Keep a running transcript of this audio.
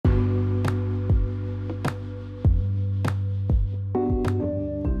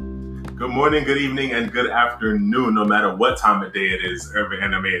morning, good evening, and good afternoon, no matter what time of day it is. Urban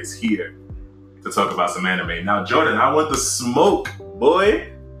Anime is here to talk about some anime. Now, Jordan, I want the smoke, boy.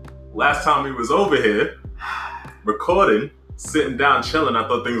 Last time we was over here, recording, sitting down, chilling, I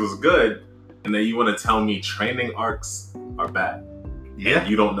thought things was good. And then you want to tell me training arcs are bad. Yeah. And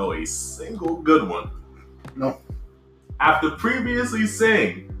you don't know a single good one. No. After previously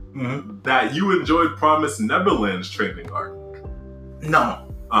saying that you enjoyed Promised Neverland's training arc. No.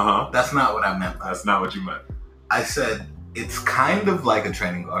 That's not what I meant. That's not what you meant. I said it's kind of like a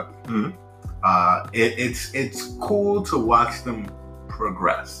training arc. It's cool to watch them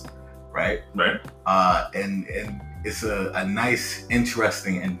progress, right? Right. And it's a nice,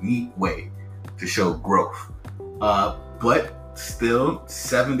 interesting, and neat way to show growth. But still,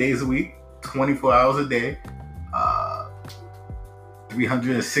 7 days a week, 24 hours a day,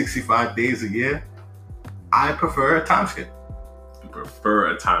 365 days a year. I prefer a time skip. You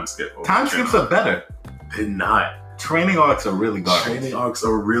prefer a time skip? Time skips are better. They're not. Training arcs are really garbage. Training arcs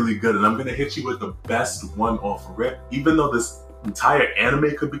are really good, and I'm gonna hit you with the best one off rip. Even though this entire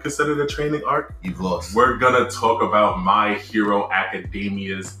anime could be considered a training arc, you've lost. We're gonna talk about My Hero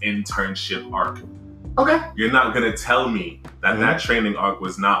Academia's internship arc. Okay. You're not gonna tell me that that training arc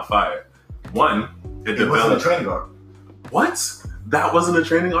was not fire. One, it wasn't a training arc. What? That wasn't a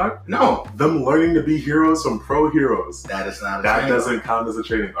training arc? No. Them learning to be heroes from pro heroes. That is not a that training doesn't count as a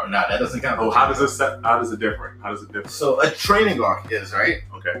training arc. No, that doesn't count. Oh, how does it differ? How does it differ? So a training arc is, right?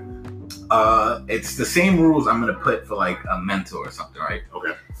 Okay. It's the same rules I'm gonna put for like a mentor or something, right?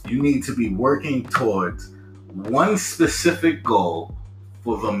 Okay. You need to be working towards one specific goal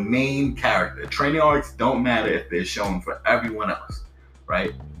for the main character. Training arcs don't matter if they're shown for everyone else,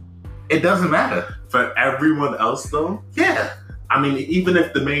 right? It doesn't matter. For everyone else though? Yeah. I mean, even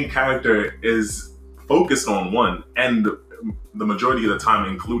if the main character is focused on one, and the majority of the time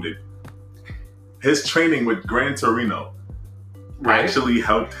included, his training with Gran Torino actually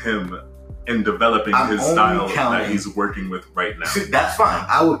helped him in developing his style that he's working with right now. See, that's fine.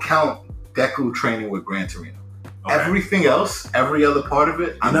 I would count Deku training with Gran Torino. Okay. Everything else, every other part of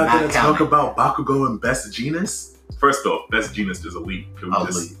it, I'm not going to talk about Bakugo and Best Genus. First off, Best Genus is elite. Too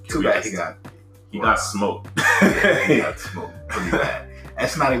bad he got smoked. Yeah, he got smoked pretty bad.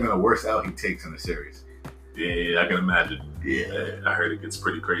 That's not even the worst out he takes in the series. Yeah, I can imagine. Yeah. I heard it gets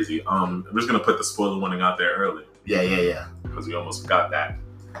pretty crazy. I'm just going to put the spoiler warning out there early. Yeah. Because we almost forgot that.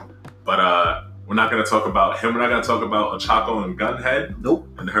 But we're not going to talk about him. We're not going to talk about Ochako and Gunhead. Nope.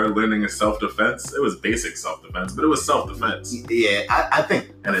 And her learning of self-defense. It was basic self-defense, but it was self-defense. Yeah, I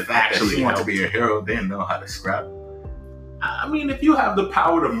think and the fact that she wanted to be a hero, didn't know how to scrap. I mean, if you have the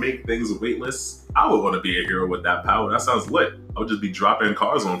power to make things weightless, I would want to be a hero with that power. That sounds lit. I would just be dropping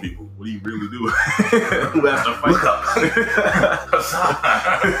cars on people. What do you really do? Who has to fight? Look up.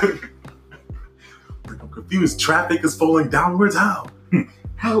 I'm confused. Traffic is falling downwards. How?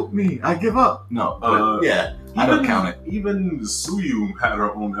 Help me. I give up. No. Yeah. I don't count it. Even Suyu had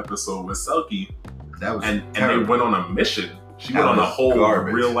her own episode with Selkie. That was and they went on a mission. She went on a whole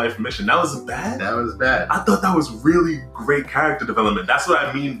real life mission. That was bad? That was bad. I thought that was really great character development. That's what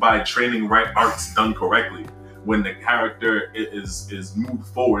I mean by training arcs done correctly. When the character is moved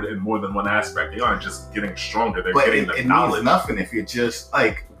forward in more than one aspect. They aren't just getting stronger. They're getting the knowledge. It means nothing if you're just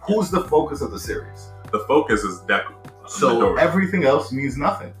like, who's the focus of the series? The focus is Deku. So everything else means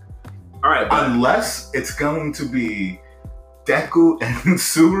nothing. All right. Unless it's going to be Deku and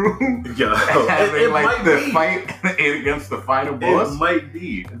Suru having the fight against the final boss. It might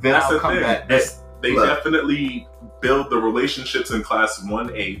be. Then I'll come back. They definitely build the relationships in Class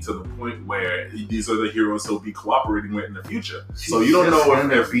 1A to the point where these are the heroes he'll be cooperating with in the future. So you don't know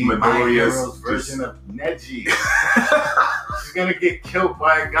if Midoriya's version of Neji. She's gonna get killed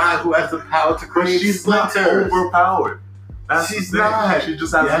by a guy who has the power to create splinters. Not overpowered. She's not. She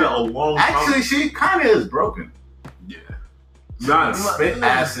just has a long time. Actually, she kind of is broken. Yeah. Not spit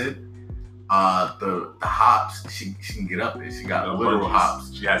acid. The hops, she can get up there. She got literal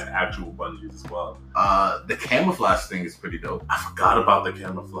hops. She has actual bungees as well. The camouflage thing is pretty dope. I forgot about the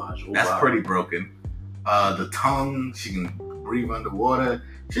camouflage. That's pretty broken. The tongue, she can breathe underwater.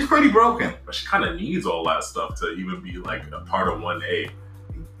 She's pretty broken. But she kind of needs all that stuff to even be like a part of 1A.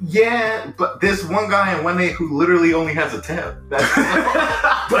 Yeah, but there's one guy in 1A who literally only has a tail.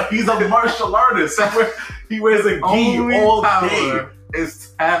 But he's a martial artist. He wears a gi all day.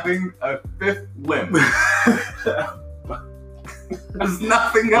 Is having a fifth limb. There's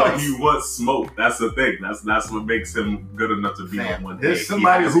nothing else. But you want smoke. That's the thing. That's what makes him good enough to be on 1A. There's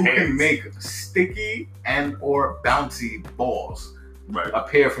somebody who can make sticky and or bouncy balls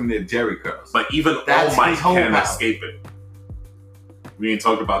appear from their jerry curls. But even All Might can't escape it. We ain't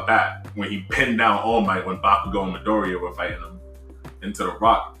talked about that when he pinned down All Might when Bakugo and Midoriya were fighting him into the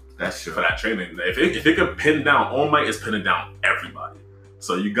rock. That's true. For that training. If it could pin down All Might, it's pinning down everybody.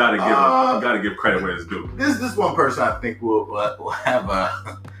 So you gotta give credit where it's due. This one person I think will have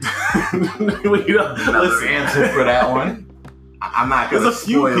another answer for that one. I'm not gonna. There's a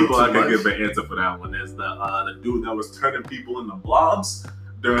few people I can much. give an answer for that one. There's the dude that was turning people into blobs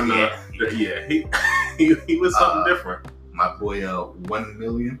during he was something different. My boy, 1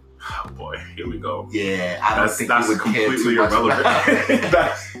 million. Oh boy, here we go. Yeah, I don't think that's he would completely care too much irrelevant.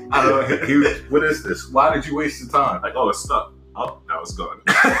 I don't. What is this? Why did you waste the time? Like, oh, it's stuck. Oh, now it's gone.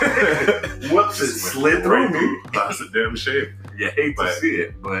 Whoops! It slid through me. That's a damn shame. You hate to see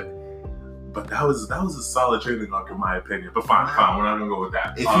it, but that was a solid training arc in my opinion. But fine, we're not gonna go with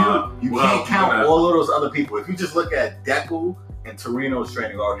that. If you can't count all of those other people. If you just look at Deku and Torino's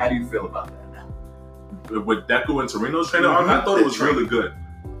training arc, how do you feel about that now? With Deku and Torino's training arc, I thought it was really good.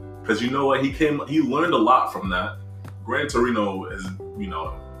 Because you know what, he learned a lot from that. Gran Torino is,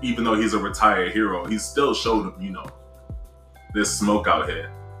 even though he's a retired hero, he still showed him, there's smoke out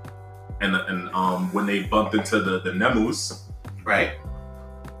here. And when they bumped into the Nemus, right?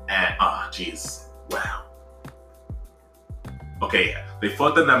 And wow. Okay, yeah, they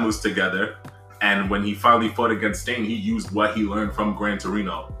fought the Nemus together, and when he finally fought against Stain, he used what he learned from Gran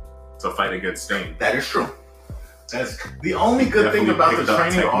Torino to fight against Stain. That is true. That's the only good thing about the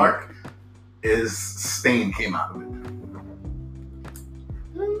training arc is Stain came out of it.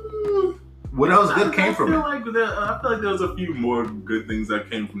 What else good came from it? I feel like there was a few more good things that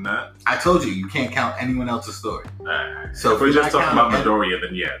came from that. I told you can't count anyone else's story. So if we're just talking about Midoriya,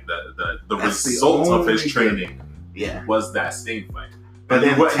 then the result of his training was that Stain fight. But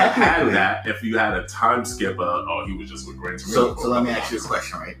then you wouldn't have that if you had a time skip. He was just with Gran Torino. So let me ask you a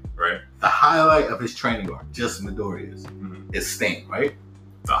question, right? Right. The highlight of his training arc, just Midoriya's, is Stain, right?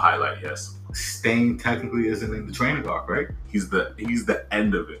 The highlight, yes. Stain technically isn't in the training arc, right? He's the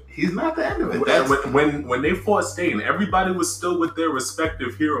end of it. He's not the end of it. When they fought Stain, everybody was still with their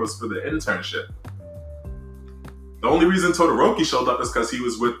respective heroes for the internship. The only reason Todoroki showed up is because he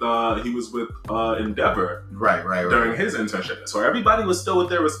was with Endeavor, right, during his internship. So everybody was still with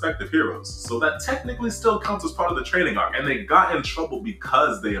their respective heroes. So that technically still counts as part of the training arc. And they got in trouble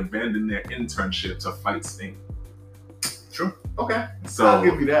because they abandoned their internship to fight Stain. True. Okay. So I'll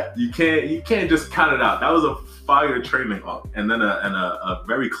give you that. You can't just count it out. That was a fire training arc, and then a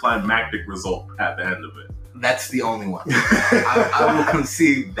very climactic result at the end of it. That's the only one. I will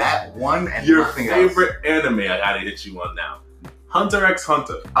concede that one and your nothing favorite anime. I gotta hit you on now. Hunter x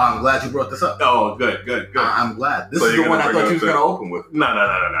Hunter. I'm glad you brought this up. Oh, good. I'm glad. This is the one I thought you was gonna open with. No.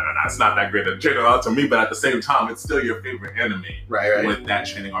 It's not that great a training arc to me, but at the same time, it's still your favorite anime. Right. With that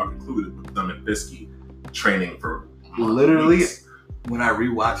training arc included, with them and Bisky training for literally. weeks. When I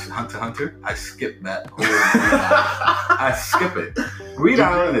rewatch Hunter x Hunter, I skip that whole Green Island. I skip it. Green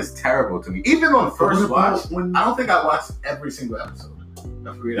Island is terrible to me. Even on first watch, I don't think I watched every single episode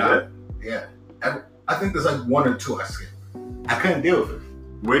of Green Island. Yeah. I think there's like one or two I skipped. I couldn't deal with it.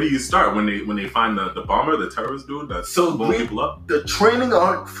 Where do you start when they find the bomber, the terrorist dude that's blowing people up? The training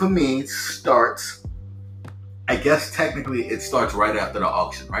arc for me starts, I guess technically it starts right after the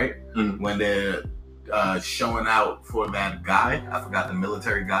auction, right? Mm-hmm. When they're showing out for that guy. I forgot the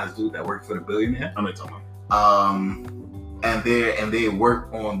military guy's dude that worked for the billionaire. I'm not talking about. And they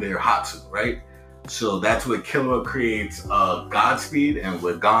work on their Hatsu, right? So that's what Killua creates Godspeed, and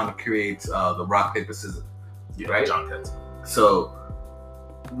what Gon creates the rock paper scissors. Yeah, right? John Kent. So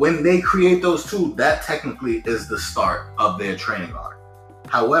when they create those two, that technically is the start of their training arc.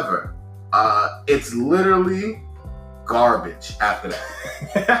 However, it's literally garbage after that.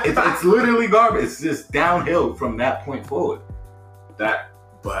 it's literally garbage. It's just downhill from that point forward. But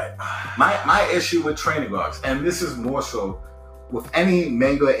my issue with training arcs, and this is more so with any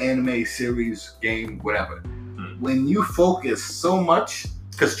manga, anime, series, game, whatever, when you focus so much,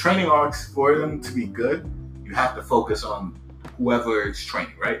 because training arcs, for them to be good, you have to focus on whoever is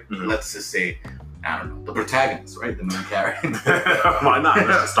training, right? Mm-hmm. Let's just say, I don't know, the protagonist, right? The main character. Why not?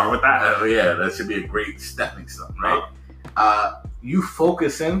 Let's just start with that. Yeah, that should be a great stepping stone, right? You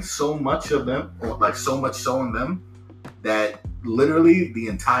focus in so much of them, or like so much so in them, that literally the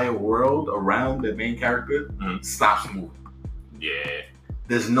entire world around the main character stops moving. Yeah.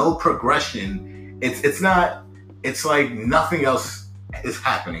 There's no progression. It's like nothing else is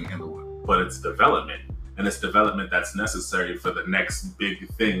happening in the world. But it's development. And it's development that's necessary for the next big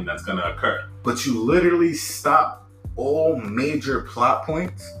thing that's going to occur. But you literally stop all major plot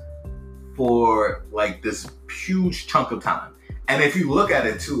points for like this huge chunk of time. And if you look at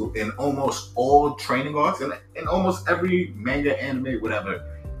it too, in almost all training arcs, and in almost every manga, anime, whatever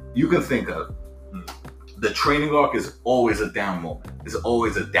you can think of, the training arc is always a down moment. It's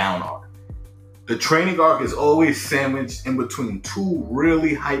always a down arc. The training arc is always sandwiched in between two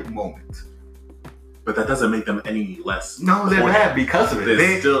really hype moments. But that doesn't make them any less. No, they're bad because of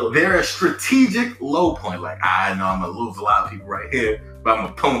it. They're a strategic low point. Like, I know I'm going to lose a lot of people right here, but I'm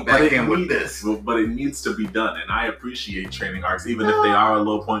going to pull them back in with this. But it needs to be done. And I appreciate training arcs, even if they are a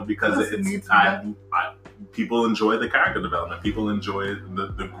low point, because people enjoy the character development. People enjoy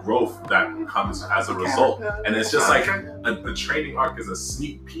the growth that comes as a result. And it's just like a training arc is a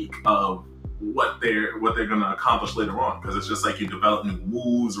sneak peek of what they're going to accomplish later on. Because it's just like you develop new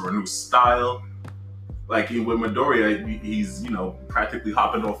moves or a new style. Like with Midoriya, he's practically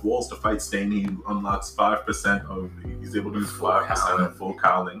hopping off walls to fight Stain. He unlocks 5% of. He's able to use 5% of full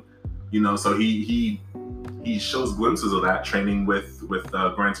cowling. So he shows glimpses of that training with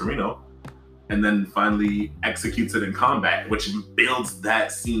Gran Torino, and then finally executes it in combat, which builds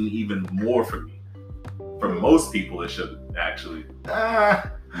that scene even more for me. For most people, it should actually.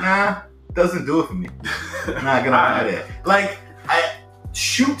 Doesn't do it for me. I'm not gonna lie there. Like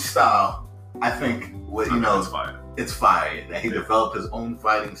shoot style, I think. It's fire. It's fire that he developed his own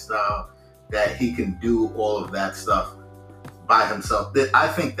fighting style, that he can do all of that stuff by himself. I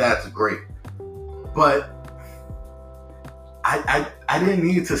think that's great, but I didn't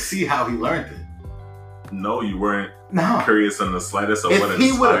need to see how he learned it. No, you weren't curious in the slightest of what inspired it.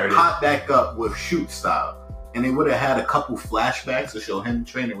 If he would have popped it. back up with shoot style, and they would have had a couple flashbacks to show him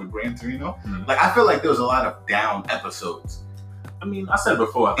training with Gran Torino, like I feel like there was a lot of down episodes. I mean, I said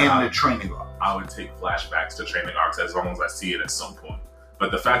before, the training arc. I would take flashbacks to training arcs as long as I see it at some point. But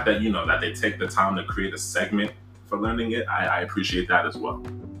the fact that that they take the time to create a segment for learning it, I appreciate that as well.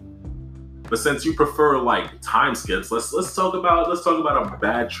 But since you prefer like time skips, let's talk about a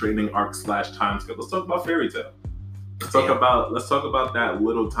bad training arc / time skip. Let's talk about Fairy Tail. Let's talk about that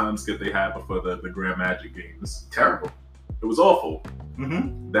little time skip they had before the Grand Magic Games. Terrible. It was awful.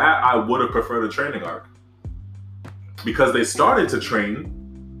 Mm-hmm. That I would have preferred a training arc. Because they started to train,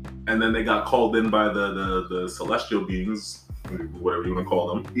 and then they got called in by the celestial beings, whatever you want to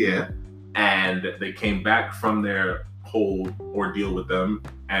call them. Yeah. And they came back from their whole ordeal with them,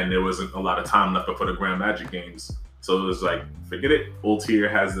 and there wasn't a lot of time left before the Grand Magic Games. So it was like, forget it. Ultier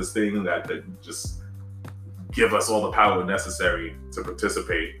has this thing that could just give us all the power necessary to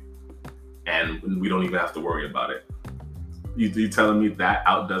participate, and we don't even have to worry about it. You telling me that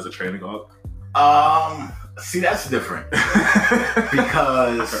outdoes a training arc? See, that's different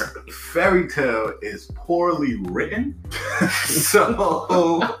because Fairy Tail is poorly written,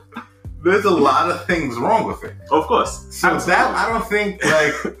 so there's a lot of things wrong with it. Of course. So absolutely. That I don't think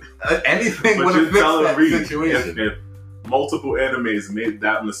like anything would have fixed that situation. If multiple animes made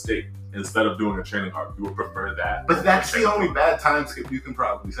that mistake instead of doing a training arc, you would prefer that. But that's the only bad time skip you can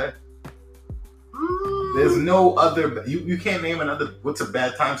probably say. There's no other. You can't name another. What's a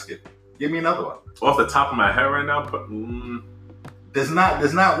bad time skip? Give me another one. Off the top of my head right now, but there's not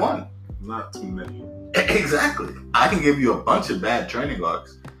one. Not too many. Exactly. I can give you a bunch of bad training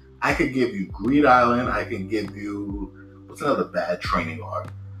arcs. I could give you Greed Island. I can give you what's another bad training arc?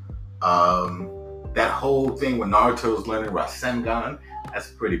 That whole thing when Naruto's learning Rasengan.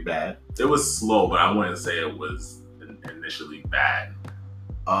 That's pretty bad. It was slow, but I wouldn't say it was initially bad.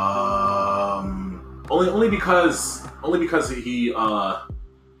 Only because he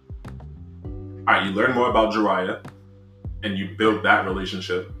Alright, you learn more about Jiraiya, and you build that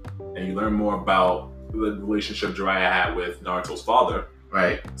relationship, and you learn more about the relationship Jiraiya had with Naruto's father.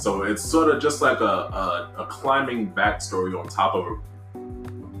 Right. So it's sort of just like a climbing backstory on top of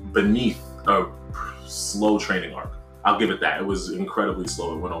beneath a slow training arc. I'll give it that. It was incredibly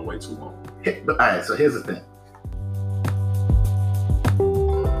slow. It went on way too long. Alright, so here's the thing.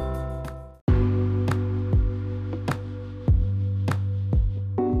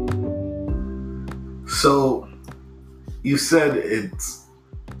 So, you said it's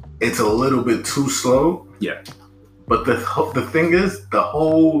a little bit too slow. Yeah. But the thing is, the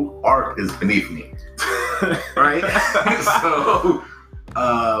whole arc is beneath me. Right? So,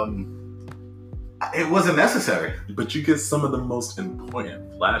 it wasn't necessary. But you get some of the most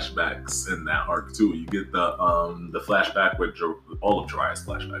important flashbacks in that arc too. You get the flashback with all of Jiraiya's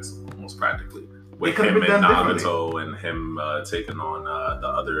flashbacks, almost practically, with him and Nagato and him taking on the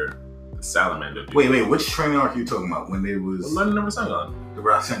other salamander dude. Wait, which training arc are you talking about? When they was learning the Rasengan. The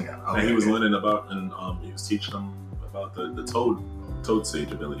Rasengan. Okay. And he was learning about, and he was teaching them about the toad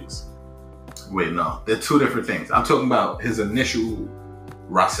sage abilities. Wait, no, they're two different things. I'm talking about his initial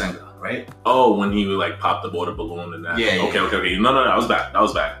Rasengan. right? Oh, when he like popped the water balloon and that. Yeah. Okay. No, that was back.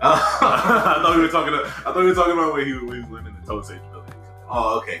 I thought we were talking. About when he was living in the Toad Sage building.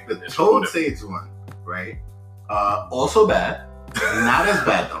 Oh, okay. The Toad Sage one, right? Also bad. Not as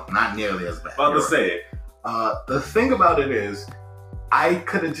bad though. Not nearly as bad. About to say. The thing about it is, I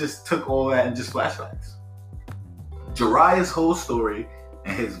could have just took all that and just flashbacks. Jiraiya's whole story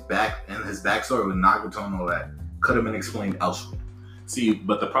and his backstory with Nagato and all that could have been explained elsewhere. See,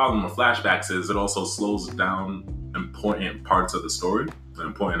 but the problem with flashbacks is it also slows down important parts of the story, the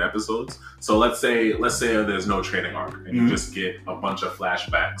important episodes. So let's say there's no training arc and you just get a bunch of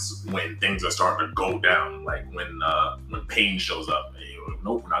flashbacks when things are starting to go down, like when Pain shows up. And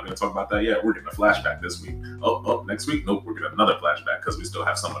nope, we're not going to talk about that yet. We're getting a flashback this week. Oh, next week, nope, we're getting another flashback because we still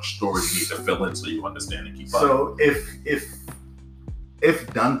have so much story we need to fill in so you understand and keep up. So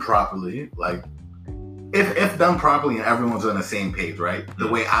if done properly, like if done properly and everyone's on the same page, right? The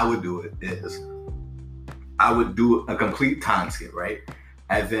way I would do it is I would do a complete time skip, right?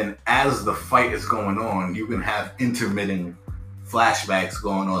 As in, as the fight is going on, you can have intermittent flashbacks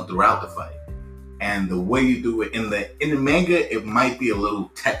going on throughout the fight. And the way you do it in the manga, it might be a little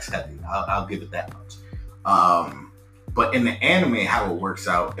text heavy. I'll give it that much. But in the anime, how it works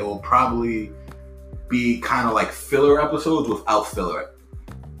out, it will probably be kind of like filler episodes without filler,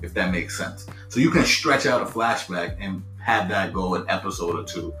 if that makes sense. So you can stretch out a flashback and have that go an episode or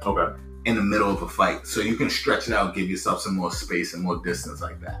two. Okay. In the middle of a fight. So you can stretch it out, give yourself some more space and more distance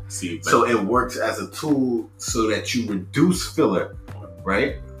like that. So it works as a tool so that you reduce filler,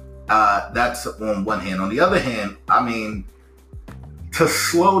 right? That's on one hand. On the other hand, I mean, to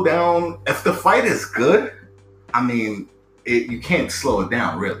slow down, if the fight is good, I mean, you can't slow it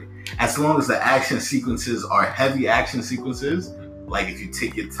down really. As long as the action sequences are heavy action sequences, like if you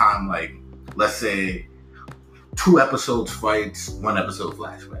take your time, like let's say 2 episodes fights, 1 episode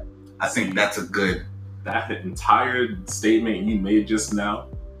flashback. I think that's a good... That entire statement you made just now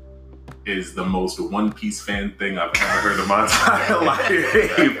is the most One Piece fan thing I've ever heard in my entire life.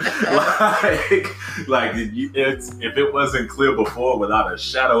 If it wasn't clear before, without a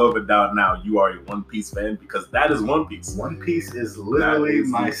shadow of a doubt now, you are a One Piece fan because that is One Piece. One Piece is literally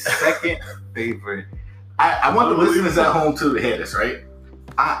my second favorite. I want the listeners at home to hear this, right?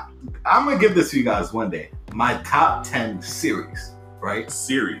 I'm going to give this to you guys one day. My top 10 series. Right?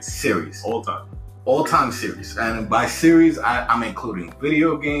 Series. All time series. And by series, I'm including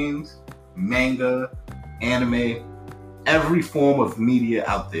video games, manga, anime, every form of media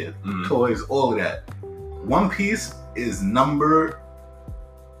out there. Toys, all of that. One Piece is number...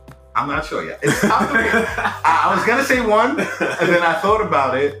 I'm not sure yet. It's top 3. I was going to say 1, and then I thought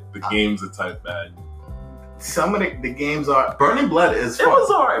about it. The games are type bad. Some of the games are... Burning Blood is fun. It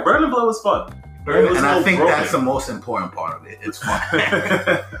was alright. Burning Blood was fun. And I think that's the most important part of it. It's fun.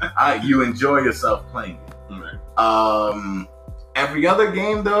 You enjoy yourself playing it. Right. Every other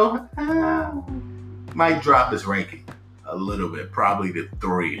game, though, might drop its ranking a little bit. Probably to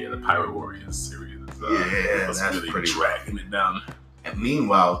 3. Yeah, the Pirate Warriors series. That's really pretty dragging it down. And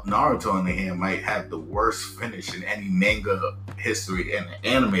meanwhile, Naruto on the hand might have the worst finish in any manga history, and the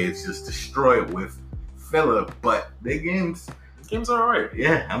anime is just destroyed with filler. But their games are alright.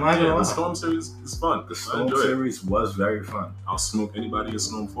 Yeah, I'm not gonna lie. The Storm series is fun. The Storm series was very fun. I'll smoke anybody in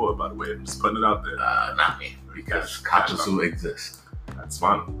Storm 4, by the way. I'm just putting it out there. Not me, because Katsusu exists. That's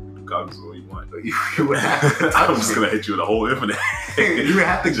fine. Katsusu what you want. You would have to I'm just gonna hit you with a whole infinite. You would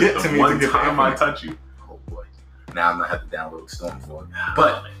have to get to me one to get time I touch you. Oh boy. Now I'm gonna have to download Storm 4.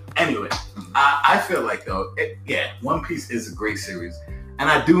 But anyway, I feel like though, One Piece is a great series, and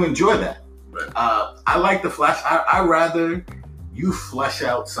I do enjoy that. Right. I like the Flash. I rather you flesh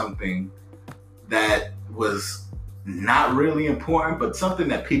out something that was not really important, but something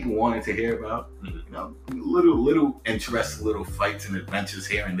that people wanted to hear about. You know, little interesting little fights and adventures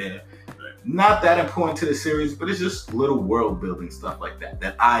here and there. Right. Not that important to the series, but it's just little world building stuff like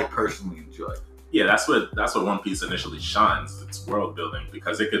that I personally enjoy. Yeah, that's what One Piece initially shines. It's world building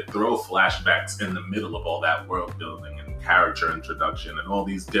because it could throw flashbacks in the middle of all that world building and character introduction and all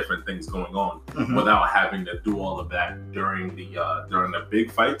these different things going on without having to do all of that during the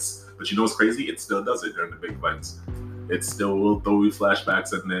big fights. But you know what's crazy? It still does it during the big fights. It still will throw you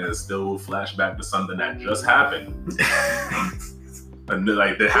flashbacks in there. It still will flashback to something that just happened. And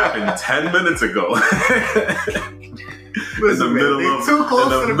like that happened 10 minutes ago. Listen, in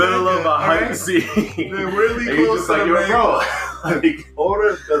the middle of a hype scene. They're really close to the main bro.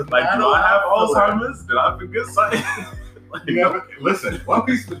 Do I have Alzheimer's? Did I forget something? Like, Listen, One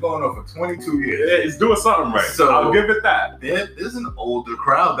Piece has been going on for 22 years. Yeah, it's doing something right. So I'll give it that. There's an older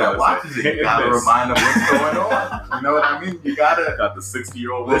crowd that watches it. You hit gotta and miss. remind them what's going on. You know what I mean? You gotta. Got the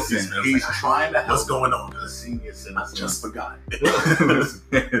 60-year-old. Listen, he's trying to help. What's going on? The senior citizens. I just forgot.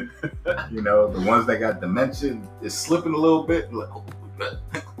 You know, the ones that got dementia is slipping a little bit. Like, oh,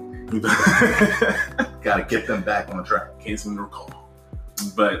 gotta get them back on track. Can't seem to recall.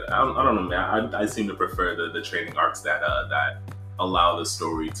 But I don't know, man. I seem to prefer the training arcs that allow the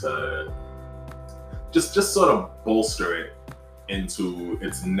story to just sort of bolster it into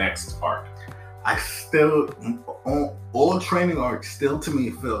its next arc. I still, all training arcs still to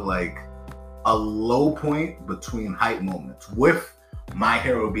me feel like a low point between hype moments, with My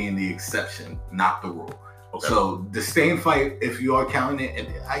Hero being the exception, not the rule. Okay. So the Stain fight, if you are counting it,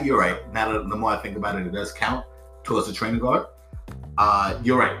 and you're right. Now the more I think about it, it does count towards the training arc.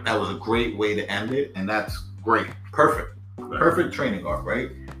 You're right. That was a great way to end it, and that's great. Perfect training arc,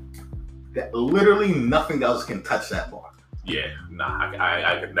 right? That literally nothing else can touch that bar. Yeah, nah,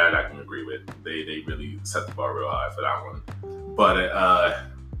 I can agree with. They really set the bar real high for that one. But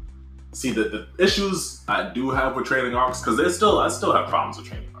see, the issues I do have with training arcs, because I still have problems with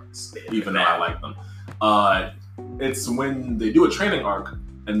training arcs, even though I like them. It's when they do a training arc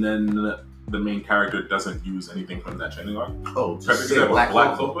and then the main character doesn't use anything from that training arc. Oh, perfect example. Black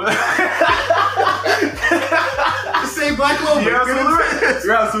Clover. Say Black Clover.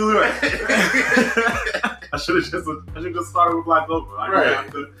 You're absolutely right. I should have just started with Black Clover. I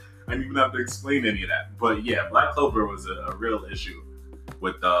didn't even have to explain any of that. But yeah, Black Clover was a real issue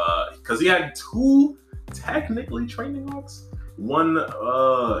with because he had two technically training arcs. One it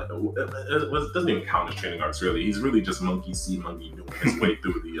doesn't even count as training arcs really. He's really just monkey see, monkey doing his way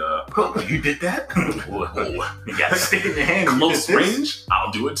through the Oh, you did that? You gotta stick in your hand. Close range,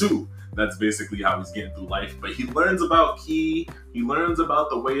 I'll do it too. That's basically how he's getting through life. But he learns about ki, he learns about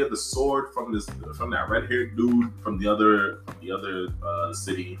the way of the sword from that red-haired dude from the other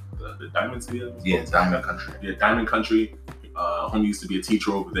city, the Diamond City. Yeah, Diamond Country. Yeah, Diamond Country. Homie used to be a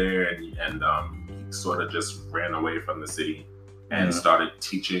teacher over there, and he sort of just ran away from the city and started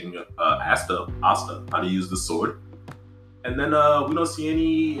teaching Asta how to use the sword. And then we don't see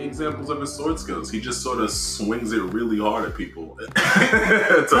any examples of his sword skills. He just sort of swings it really hard at people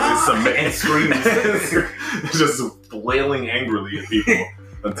until they submit and screams, just flailing angrily at people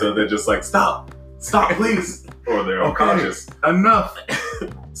until they're just like, stop, please, or they're unconscious. Enough.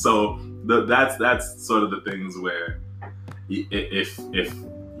 So that's sort of the things where if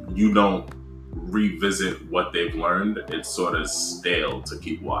you don't revisit what they've learned, it's sort of stale to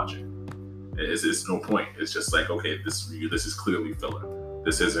keep watching. It's no point. It's just like, okay, this is clearly filler.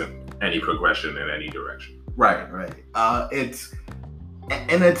 This isn't any progression in any direction. Right. It's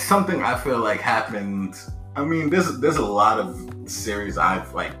something I feel like happens. I mean, there's a lot of series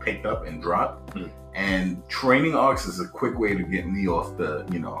I've like picked up and dropped, and training arcs is a quick way to get me off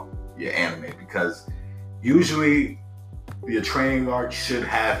your anime, because usually your training arc should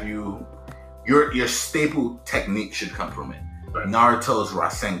have your staple technique should come from it. Right. Naruto's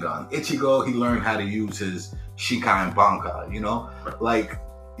Rasengan. Ichigo, he learned how to use his Shikai and Bankai, Right. Like,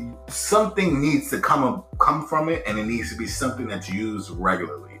 something needs to come from it, and it needs to be something that's used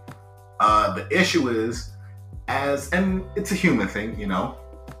regularly. The issue is, and it's a human thing,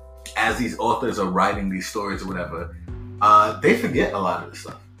 as these authors are writing these stories or whatever, they forget a lot of this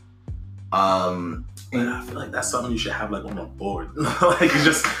stuff. And I feel like that's something you should have like on a board. Like,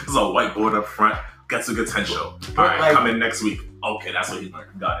 there's a whiteboard up front. Getsuga Tensho. All right, come in next week. Okay, that's what he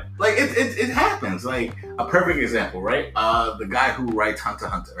learned. Got it. Like, it happens. Like, a perfect example, right? The guy who writes Hunter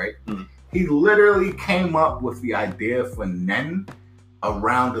x Hunter, right? Mm-hmm. He literally came up with the idea for Nen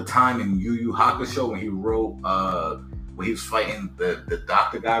around the time in Yu Yu Hakusho when he wrote, when he was fighting the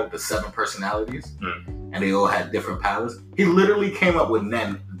doctor guy with the 7 personalities, and they all had different powers. He literally came up with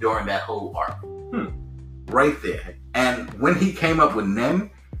Nen during that whole arc. Right there. And when he came up with Nen,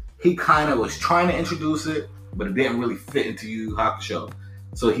 he kind of was trying to introduce it, but it didn't really fit into Yu Yu Hakusho.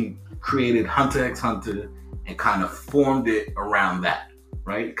 So he created Hunter x Hunter and kind of formed it around that,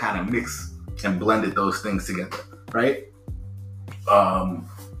 right? Kind of mixed and blended those things together, right? A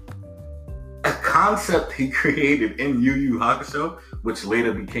concept he created in Yu Yu Hakusho, which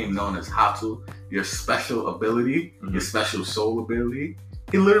later became known as Hatu, your special ability, your special soul ability.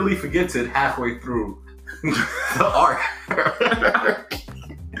 He literally forgets it halfway through the arc.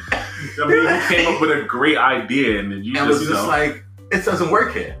 I mean, he came up with a great idea, and then it was just like, it doesn't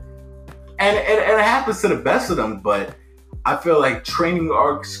work here. And it happens to the best of them, but I feel like training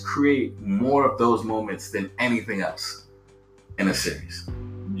arcs create more of those moments than anything else in a series.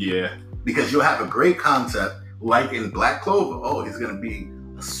 Yeah. Because you'll have a great concept, like in Black Clover, he's gonna be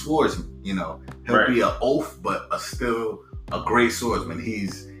a swordsman. You know, he'll be an oaf, but still a great swordsman.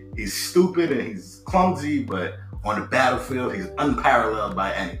 He's stupid and he's clumsy, but on the battlefield, he's unparalleled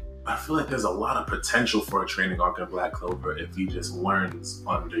by any. I feel like there's a lot of potential for a training arc in Black Clover if he just learns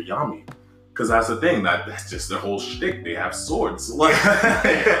under Yami. Because that's the thing, that's just their whole shtick. They have swords. Like,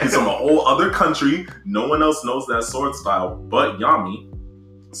 he's from a whole other country. No one else knows that sword style but Yami.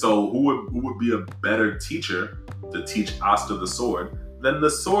 So who would be a better teacher to teach Asta the sword than the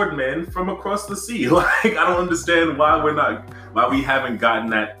swordman from across the sea? Like, I don't understand why we haven't gotten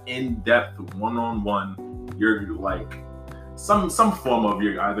that in-depth one-on-one. You're like some form of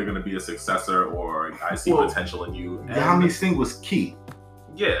you're either going to be a successor or I see potential in you. Yami's thing was ki.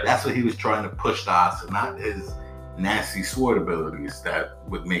 Yeah. That's what he was trying to push to Asa, not his nasty sword abilities that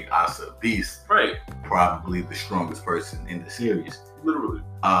would make Asa a beast. Right. Probably the strongest person in the series. Literally.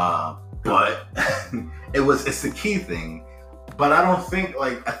 But it's the ki thing. But I don't think,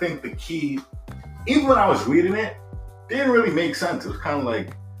 I think the ki, even when I was reading it, didn't really make sense. It was kind of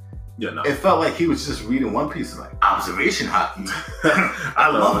like, it felt like he was just reading One Piece, like observation hockey. I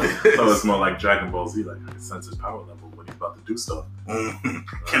love it. So it's more like Dragon Ball Z, like I sense his power level when he's about to do stuff.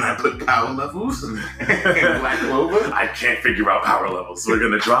 Can I put power levels in Black Clover? I can't figure out power levels. So we're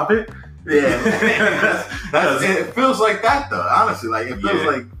gonna drop it. Yeah, it feels like that though. Honestly, like it feels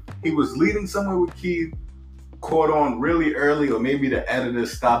like he was leading somewhere with Ki, caught on really early, or maybe the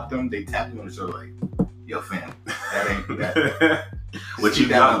editors stopped him. They tapped him on the shoulder, like, "Yo, fam, that ain't that." What you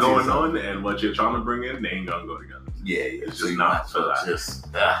got going on and what you're trying to bring in, they ain't gonna go together. Yeah, it's just not for that. Just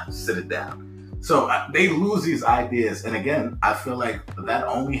sit it down. So they lose these ideas, and again, I feel like that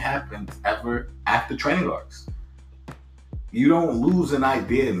only happens ever after training arcs. You don't lose an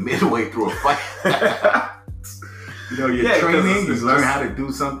idea midway through a fight. You're training, you learn how to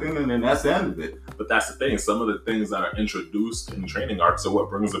do something, and then that's the end of it. But that's the thing. Some of the things that are introduced in training arcs are what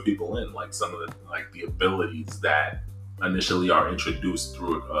brings the people in. Like some of the abilities that initially are introduced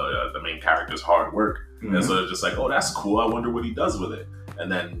through the main character's hard work. Mm-hmm. And so it's just like, oh, that's cool. I wonder what he does with it.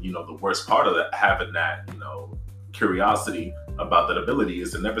 And then, the worst part of that, having that, curiosity about that ability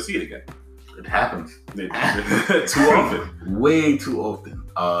is to never see it again. It happens. Too often. Way too often.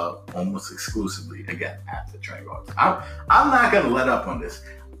 Almost exclusively, again, after training arcs. I'm not going to let up on this.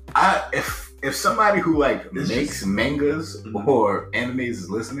 If somebody who makes mangas or animes is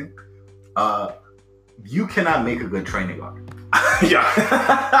listening, you cannot make a good training arc.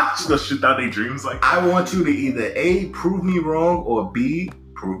 Yeah. Just go shoot down their dreams like that. I want you to either A, prove me wrong, or B,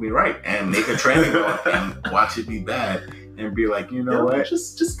 prove me right and make a training arc and watch it be bad and be like, what?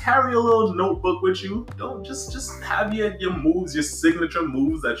 Just carry a little notebook with you. Don't just have your moves, your signature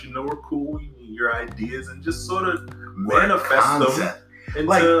moves that are cool, your ideas, and just sort of manifest them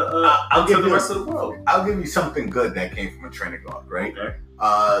into the rest of the world. I'll give you something good that came from a training arc, right? Okay.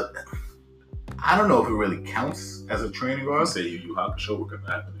 I don't know if it really counts as a training arc. Say Yu Hakusho, we're going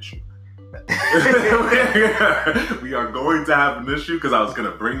to have an issue. We are going to have an issue because I was going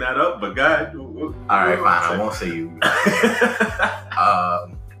to bring that up, but God. All right, fine. I won't say you.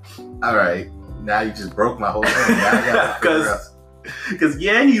 All right. Now you just broke my whole thing. Because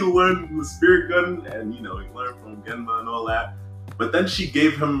he learned the spirit gun and, he learned from Genma and all that. But then she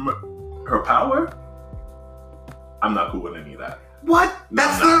gave him her power. I'm not cool with any of that. What?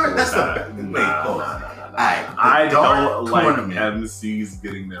 That's the I don't like MCs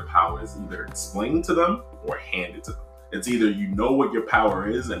getting their powers either explained to them or handed to them. It's either you know what your power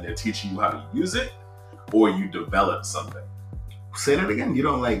is and they're teaching you how to use it, or you develop something. Say that again. You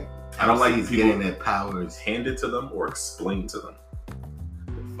don't like. I don't like getting their powers handed to them or explained to them.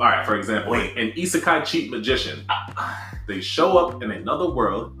 All right, for example, an Isekai cheat magician. They show up in another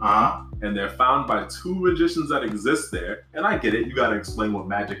world, and they're found by two magicians that exist there. And I get it, you gotta explain what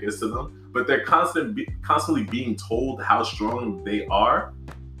magic is to them, but they're constantly being told how strong they are,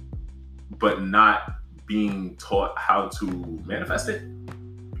 but not being taught how to manifest it,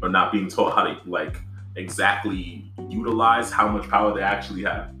 or not being taught how to exactly utilize how much power they actually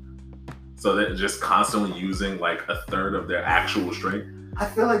have. So they're just constantly using a third of their actual strength. I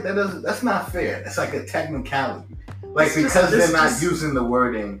feel like that's not fair. It's like a technicality. Because they're not using the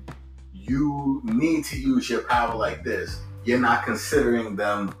wording, you need to use your power like this. You're not considering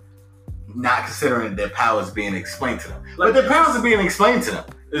their powers being explained to them. But their powers are being explained to them.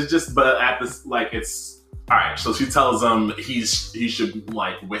 It's just, but at this, it's all right. So she tells him he should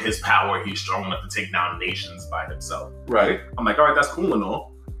with his power, he's strong enough to take down nations by himself. Right. I'm like, all right, that's cool and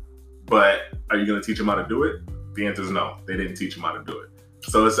all, but are you going to teach him how to do it? The answer is no. They didn't teach him how to do it.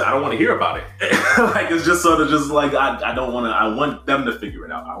 So I don't want to hear about it. Like, it's just sort of just like, I don't want to, I want them to figure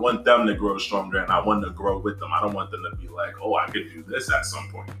it out. I want them to grow stronger, and I want to grow with them. I don't want them to be like, oh, I could do this at some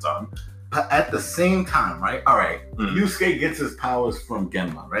point in time. But at the same time, right? All right. Yusuke gets his powers from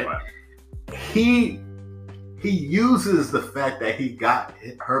Genma, right? He uses the fact that he got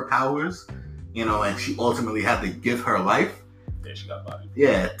her powers, and she ultimately had to give her life. Yeah, she got bodied.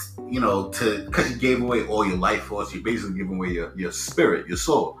 Yeah, because you gave away all your life force, you're basically giving away your spirit, your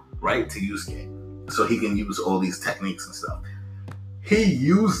soul, right, to Yusuke. So he can use all these techniques and stuff. He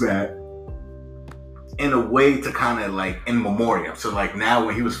used that in a way to kind of like in memoriam. So like now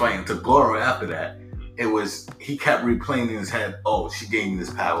when he was fighting Toguro after that, it was, he kept replaying in his head, oh, she gave me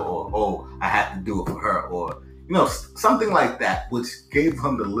this power, or oh, I had to do it for her, or something like that, which gave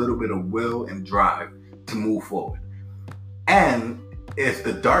him the little bit of will and drive to move forward. And if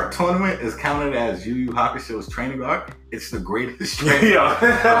the Dark Tournament is counted as Yu Yu Hakusho's training arc, it's the greatest training arc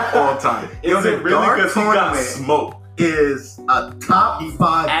of all time. Is it really because he got smoked? Is a top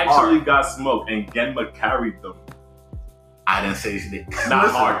 5 actually arc. Got smoked, and Genma carried them. I didn't say she did.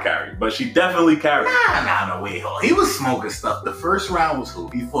 Not hard carry, but she definitely carried. No, wait, hold on. He was smoking stuff. The first round was who?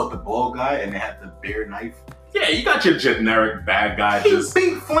 He fought the bald guy and they had the bear knife. Yeah, you got your generic bad guy. He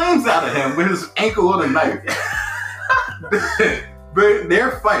beat flames out of him with his ankle on a knife. But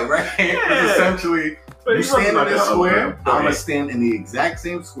their fight, right? Was essentially, you stand in this square, I'm gonna stand in the exact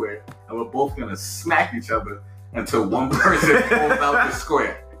same square, and we're both gonna smack each other until one person pulls out the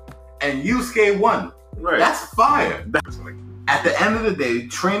square. And Yusuke won. Right. That's fire. At the end of the day,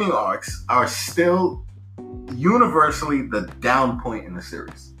 training arcs are still universally the down point in the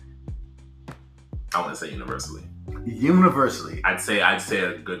series. I want to say universally. Universally. I'd say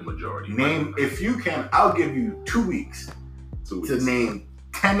a good majority. Name, if you can, I'll give you 2 weeks. 2 weeks. To name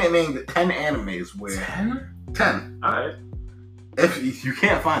 10 animes where 10. Alright. If you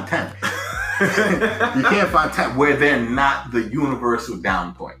can't find 10. You can't find 10 where they're not the universal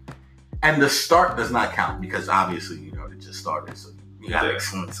down point. And the start does not count because obviously, it just started, so you gotta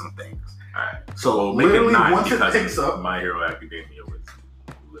explain some things. Alright. So literally once it picks up, My Hero Academia was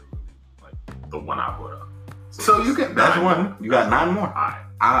literally like the one I brought up. So you can, that's one. You got 9 more. Alright.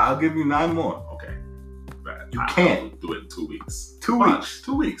 I'll give you 9 more. Okay. You can't do it in 2 weeks. 2 weeks.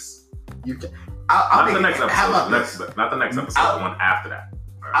 2 weeks. You can. Not the next episode. How about this? Not the next episode. The one after that.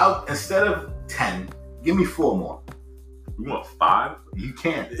 Right. Instead of 10, give me 4 more. You want 5? You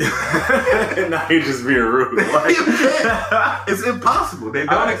can't. Now you're just being rude. Like, you can't. It's impossible. They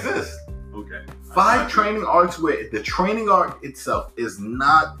don't exist. Okay. 5 training arcs where the training arc itself is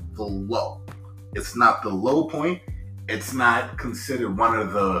not the low. It's not the low point. It's not considered one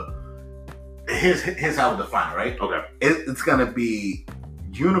of the. Here's how to define it, right? Okay. It's gonna be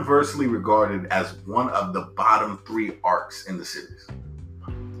universally regarded as one of the bottom 3 arcs in the series.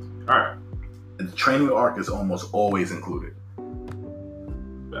 All right. And the training arc is almost always included.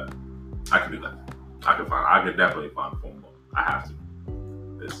 Yeah, I can do that. I could definitely find 4 more. I have to.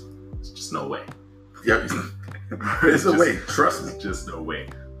 There's just no way. Yep. There's a way. Trust me. Just no way.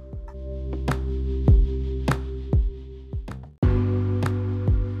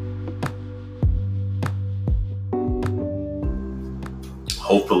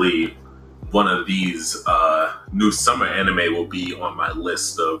 Hopefully, one of these new summer anime will be on my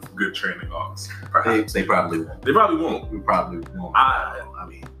list of good training arcs. They probably won't. They probably won't. We probably won't. I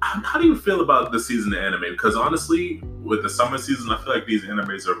mean, how do you feel about this season of anime? Because honestly, with the summer season, I feel like these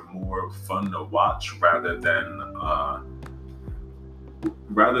animes are more fun to watch rather than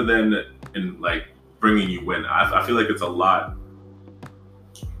in like bringing you in. I feel like it's a lot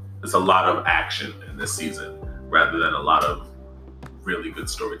of action in this season rather than a lot of really good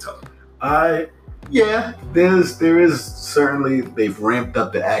storytelling. Yeah, there is certainly, they've ramped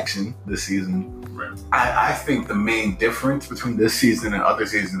up the action this season. Right. I think the main difference between this season and other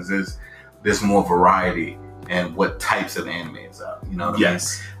seasons is there's more variety and what types of anime is out. You know what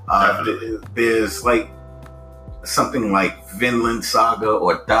I mean? There's like something like Vinland Saga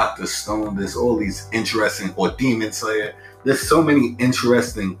or Dr. Stone. There's all these interesting, or Demon Slayer. There's so many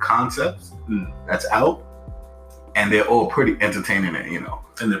interesting concepts that's out. And they're all pretty entertaining,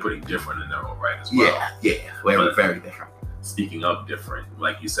 and they're pretty different in their own right as well. Yeah, very different. Speaking of different,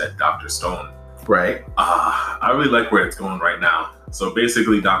 like you said, Dr. Stone. Right. I really like where it's going right now. So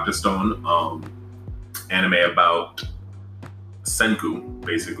basically, Dr. Stone, anime about Senku,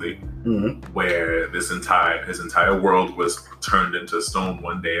 basically, where his entire world was turned into stone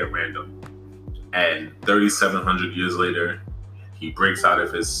one day at random, and 3,700 years later, he breaks out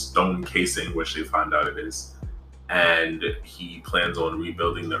of his stone casing, which they find out it is. And he plans on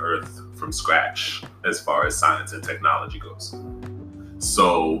rebuilding the Earth from scratch as far as science and technology goes.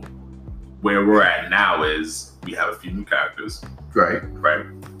 So where we're at now is we have a few new characters. Right.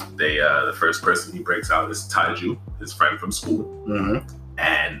 They the first person he breaks out is Taiju, his friend from school. Mm-hmm.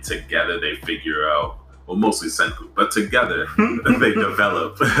 And together they figure out, well, mostly Senku, but together they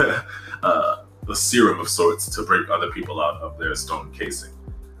develop a serum of sorts to break other people out of their stone casing.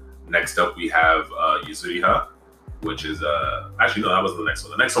 Next up, we have Yuzuriha, which is actually no, that was the next one.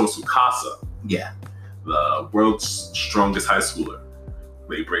 The next one was Tsukasa. Yeah. The world's strongest high schooler.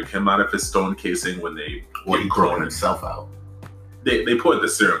 They break him out of his stone casing when they He broke himself out. They poured the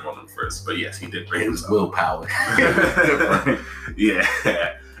serum on him first, but yes, he did break His himself. willpower. Yeah.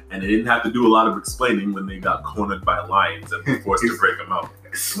 And they didn't have to do a lot of explaining when they got cornered by lions and were forced to break him out.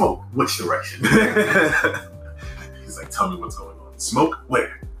 Smoke, which direction? He's like, tell me what's going on. Smoke,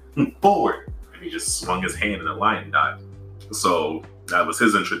 where? Forward. And he just swung his hand and a lion died. So that was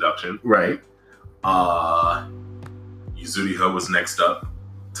his introduction. Right. Yuzuriha was next up.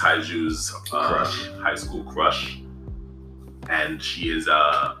 Taiju's Crush. high school crush. And she is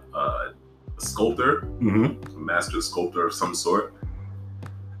a sculptor, Mm-hmm. a master sculptor of some sort.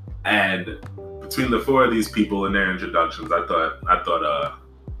 And between the four of these people and their introductions, I thought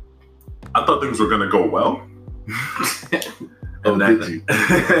things were gonna go well. Did you?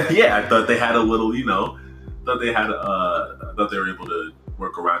 Yeah, I thought they had a little, thought they were able to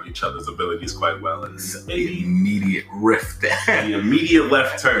work around each other's abilities quite well, and The immediate rift. the immediate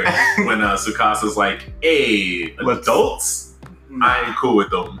left turn when Tsukasa's like, "Hey, adults, I ain't cool with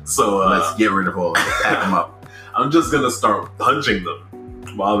them, so Let's get rid of all of them. Pack them up. I'm just gonna start punching them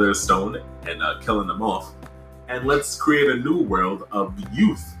while they're stoned and killing them off, and let's create a new world of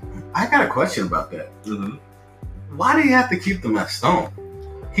youth." I got a question about that. Mm-hmm. Why do you have to keep them as stone?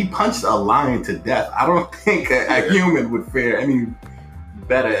 He punched a lion to death. I don't think a human would fare any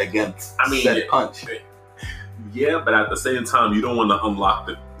better against said punch. Yeah, but at the same time, you don't want to unlock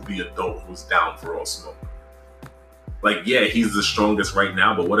the adult who's down for all smoke. Like, yeah, he's the strongest right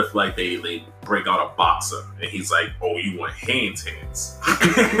now, but what if like they break out a boxer and he's like, "Oh, you want hands?"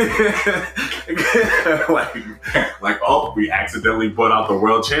 like, oh, we accidentally brought out the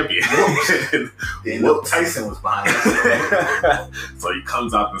world champion. Tyson was behind us. So he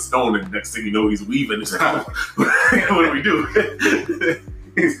comes out the stone, and next thing you know, he's weaving. He's like, oh, what do we do?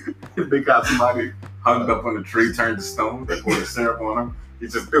 They got somebody hugged up on a tree, turned to stone. They poured a syrup on him.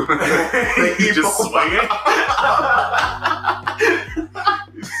 He's just doing it. He's just swinging.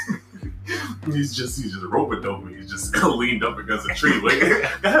 He's just rope-a-dope. He's just leaned up against a tree. Like,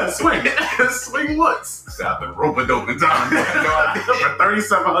 swing. Swing once. So I've been rope-a-dope in time. For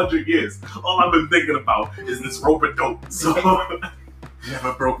 3,700 years, all I've been thinking about is this rope-a-dope. So,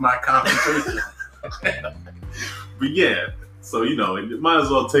 never broke my concentration. But yeah, so it might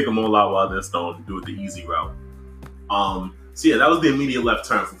as well take them all out while they're stoned and do it the easy route. So yeah, that was the immediate left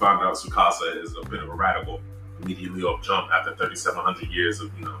turn. We found out Tsukasa is a bit of a radical. Immediately off jump after 3,700 years of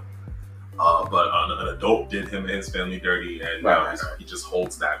but an adult did him and his family dirty, and now he just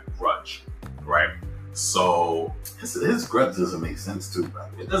holds that grudge, right? So his grudge doesn't make sense too, bro.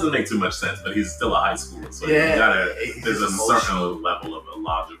 It doesn't make too much sense, but he's still a high schooler, so yeah, there's a certain level of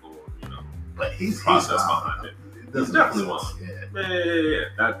illogical, but he's process behind it. He's definitely one. Yeah.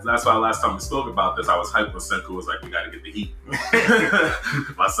 That's why last time we spoke about this, I was hyped when Senku was like, "We got to get the heat."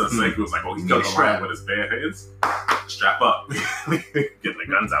 My son Senku was like, "Oh, he's going around with his bare hands. Strap up, getting the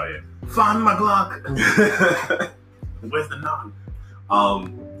guns out here. Find my Glock. Where's the non?"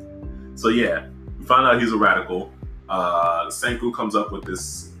 So yeah, we find out he's a radical. Senku comes up with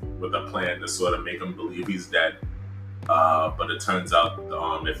a plan to sort of make him believe he's dead. But it turns out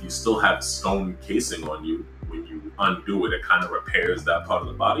if you still have stone casing on you, when you undo it, it kind of repairs that part of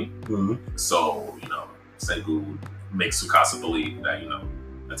the body. Mm-hmm. So, Senku makes Tsukasa believe that,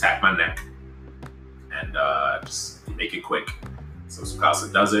 attack my neck and just make it quick. So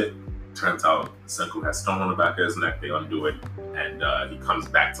Tsukasa does it. Turns out Senku has stone on the back of his neck. They undo it, and he comes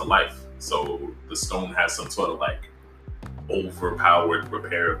back to life. So the stone has some sort of like overpowered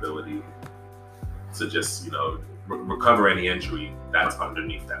repair ability to just, recover any injury that's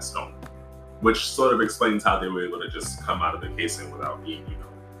underneath that stone, which sort of explains how they were able to just come out of the casing without being,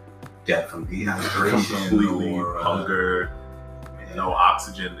 dead from dehydration, completely hunger, no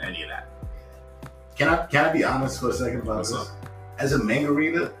oxygen, any of that. Can I be honest for a second about What's this? up? As a manga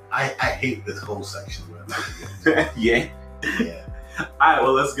reader, I hate this whole section. Yeah. Yeah. All right.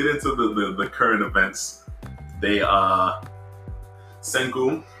 Well, let's get into the current events. They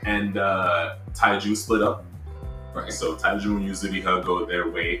Senku and Taiju split up. Right. So Taiju and Yuzuriha go their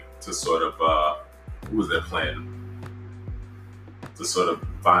way to sort of what was their plan? To sort of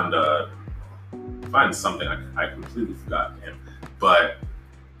find something I completely forgot. And But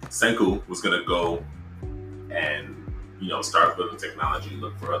Senku was gonna go and start building technology,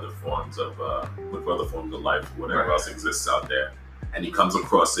 look for other forms of life, whatever else exists out there, and he comes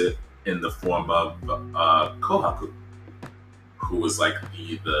across it in the form of Kohaku, who was like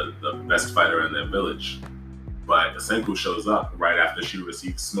the best fighter in their village. But Senku shows up right after she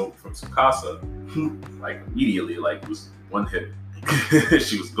receives smoke from Tsukasa, like immediately, like it was one hit,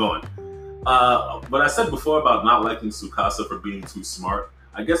 she was gone. What I said before about not liking Tsukasa for being too smart,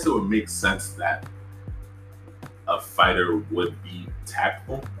 I guess it would make sense that a fighter would be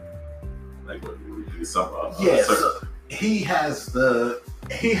tactful. Like so he has the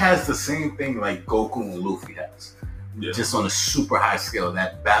same thing like Goku and Luffy has. Yeah. Just on a super high scale,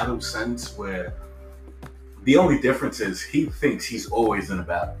 that battle sense where the only difference is he thinks he's always in a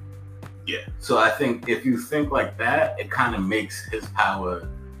battle. Yeah. So I think if you think like that, it kind of makes his power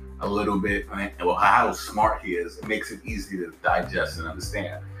a little bit, well, how smart he is, it makes it easy to digest and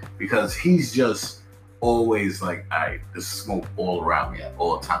understand. Because he's just always like, all right, there's smoke all around me at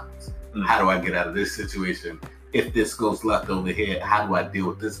all times. Mm-hmm. How do I get out of this situation? If this goes left over here, how do I deal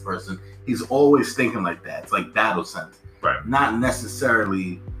with this person? He's always thinking like that. It's like battle sense. Right. Not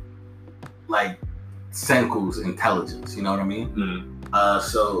necessarily like Senku's intelligence, you know what I mean? Mm-hmm.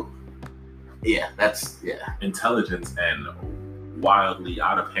 So, yeah, intelligence and wildly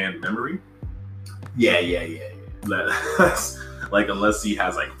out of hand memory. Yeah. That's like, unless he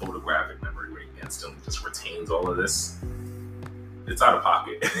has like photographic memory where he instantly just retains all of this, it's out of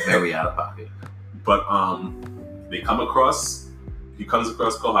pocket. Very out of pocket. But he comes across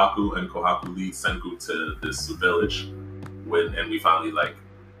Kohaku, and Kohaku leads Senku to this village and we finally, like,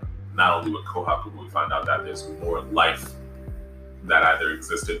 not only with Kohaku, but we find out that there's more life that either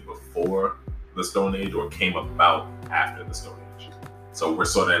existed before the Stone Age or came about after the Stone Age. So we're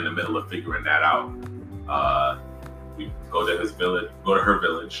sort of in the middle of figuring that out. We go to her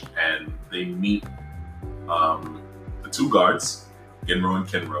village, and they meet the two guards, Genro and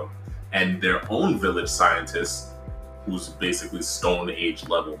Kinro, and their own village scientist, who's basically Stone Age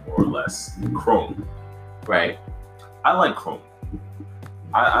level, more or less, Chrome. Right. I like Chrome.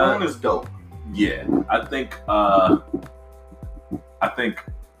 Chrome is dope. Yeah, I think I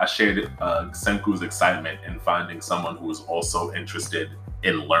shared Senku's excitement in finding someone who is also interested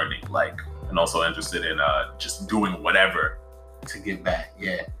in learning, and also interested in just doing whatever to get back.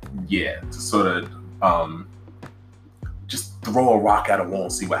 Yeah, to sort of just throw a rock at a wall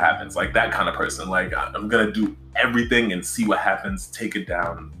and see what happens, like that kind of person. Like, I'm gonna do everything and see what happens, take it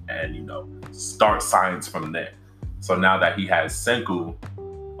down, and start science from there. So now that he has Senku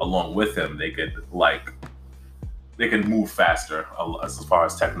along with him, they could move faster as far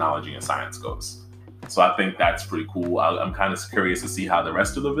as technology and science goes. So I think that's pretty cool. I'm kind of curious to see how the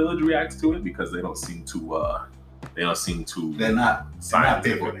rest of the village reacts to it, because they don't seem too. They're not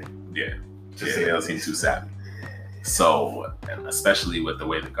big with it. Yeah, they don't seem too savvy. So, and especially with the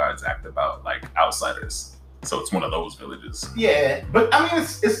way the guards act about like outsiders. So it's one of those villages. Yeah, but I mean,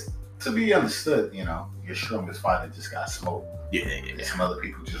 it's to be understood. Your strongest fighter just got smoked. Yeah. Some other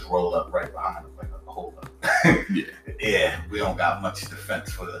people just roll up right behind him, like, hold up. Yeah, we don't got much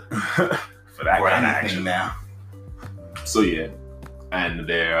defense for that kind of action now. So yeah, and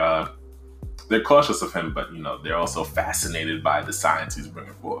they're cautious of him, but they're also fascinated by the science he's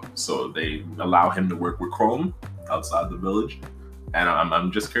bringing forth. So they allow him to work with Chrome outside the village, and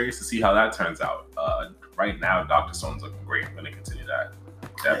I'm just curious to see how that turns out. Right now, Dr. Stone's looking great. I'm going to continue that.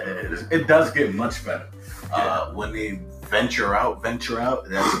 It does get much better. When they venture out,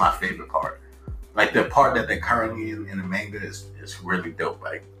 that's my favorite part. Like, the part that they're currently in the manga is really dope.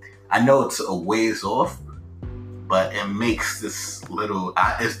 Like, I know it's a ways off, but it makes this little,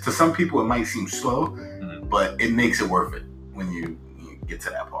 to some people it might seem slow, but it makes it worth it when you get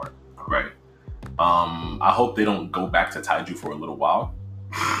to that part. Right. I hope they don't go back to Taiju for a little while.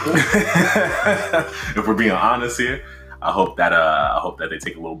 If we're being honest here, I hope that they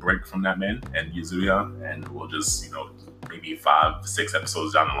take a little break from that man and Yuzuya, and we'll just maybe 5-6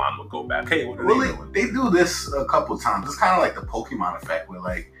 episodes down the line we'll go back. Hey, what are they doing? They do this a couple times. It's kind of like the Pokemon effect, where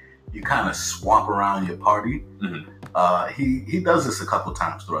like you kind of swap around your party. Mm-hmm. He does this a couple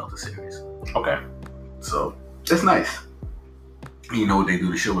times throughout the series. Okay, so it's nice. You know what they do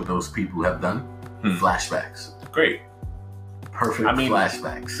to show what those people have done? Flashbacks. Great. Perfect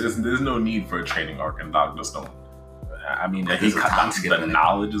flashbacks. There's no need for a training arc in Dr. Stone. I mean, the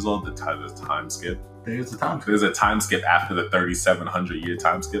knowledge is all the time. There's time skip. There's a time skip. There's a time skip after the 3,700 year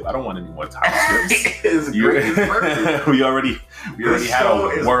time skip. I don't want any more time skips. It's great. It's perfect. we already had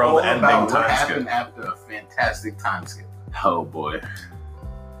a world-ending time skip. What happened after a fantastic time skip? Oh boy!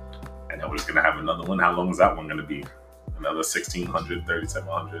 And then we're just gonna have another one. How long is that one gonna be? Another 1,600,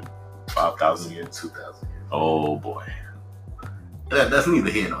 3,700, 5,000 years. 2,000 years. Oh boy. That's neither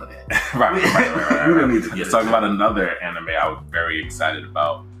here nor there. right. We don't need to Let's talk about another anime I was very excited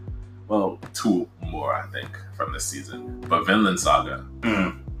about. Well, two more, I think, from this season. But Vinland Saga.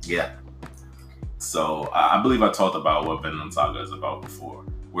 Yeah. So I believe I talked about what Vinland Saga is about before.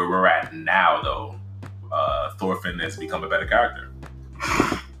 Where we're at now, though, Thorfinn has become a better character.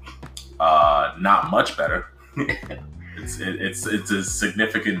 Not much better. It's a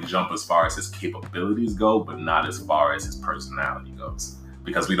significant jump as far as his capabilities go, but not as far as his personality goes.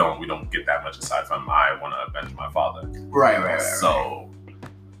 Because we don't get that much aside from I want to avenge my father. Right. So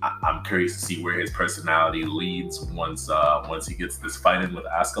I'm curious to see where his personality leads once he gets this fight in with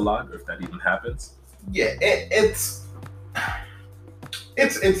Askeladd, if that even happens. Yeah,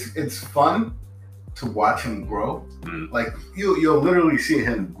 it's fun to watch him grow. Like you'll literally see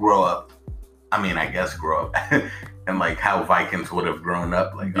him grow up. I mean, I guess grow up, and like how Vikings would have grown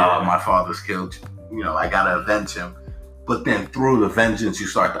up. Like, oh, my father's killed. I gotta avenge him. But then through the vengeance, you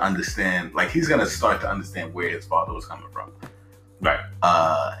start to understand. Like he's gonna start to understand where his father was coming from. Right.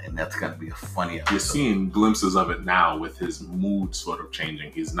 And that's gonna be a funny episode. You're seeing glimpses of it now with his mood sort of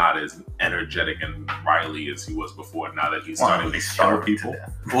changing. He's not as energetic and wily as he was before. Now that he's starting to kill people.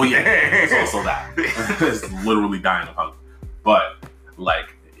 Well, yeah, it's also that. He's literally dying of hunger. But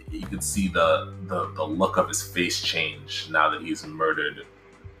like, you can see the look of his face change now that he's murdered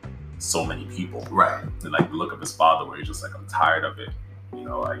so many people. Right. And like the look of his father, where he's just like, I'm tired of it.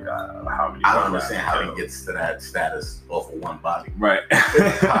 How many? I don't understand how he gets to that status off of one body. Right.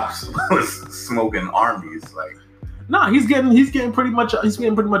 Pops was smoking armies. Like, no, he's getting pretty much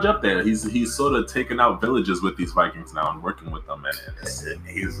up there. He's sort of taking out villages with these Vikings now and working with them. And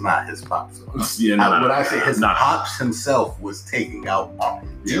he's not his pops. His pops himself was taking out armies.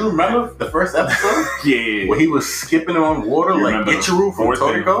 Do you remember the first episode? Yeah. Where he was skipping on water like Ichiru from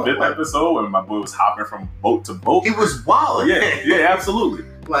Toriko? Fifth episode when my boy was hopping from boat to boat. He was wild. Yeah, absolutely.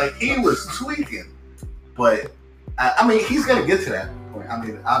 Like he was tweaking. But I mean, he's gonna get to that point. I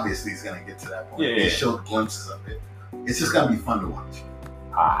mean, obviously he's gonna get to that point. They showed glimpses of it. It's just gonna be fun to watch.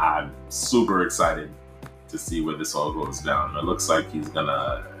 I'm super excited to see where this all goes down. It looks like he's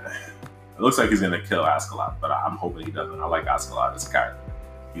gonna kill Askeladd, but I'm hoping he doesn't. I like Askeladd as a character.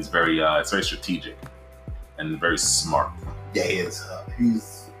 He's very strategic and very smart. Yeah, he is.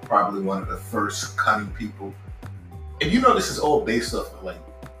 He's probably one of the first cunning people. And this is all based off of like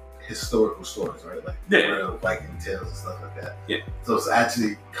historical stories, right? Like real Viking tales and stuff like that. Yeah. So it's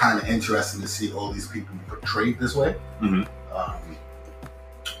actually kind of interesting to see all these people portrayed this way. Mm-hmm.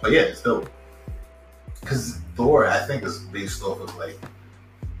 But yeah, it's dope. Because Thor, I think, is based off of like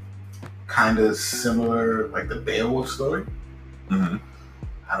kind of similar, like the Beowulf story. Mm-hmm.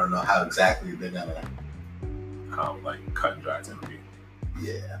 I don't know how exactly they're gonna like cut and dry to me.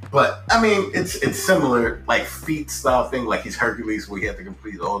 Yeah, but I mean, it's similar, like feat style thing. Like he's Hercules, where he had to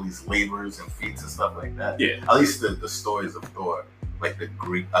complete all these labors and feats and stuff like that. Yeah, at least the stories of Thor, like the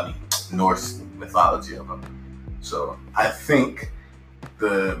Norse mythology of him. So I think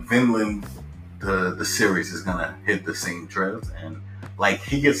the Vinland, the series is gonna hit the same trails, and like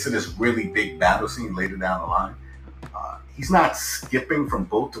he gets to this really big battle scene later down the line. He's not skipping from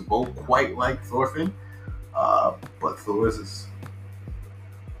boat to boat quite like Thorfinn, but Thor's is.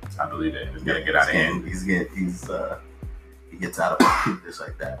 I believe it. He's gonna get out of hand. He gets out of it just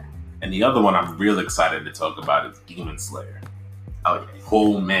like that. And the other one I'm real excited to talk about is Demon Slayer. Oh yeah.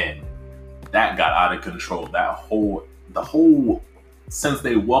 Oh man, that got out of control. The whole since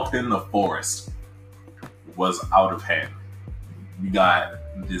they walked in the forest was out of hand. We got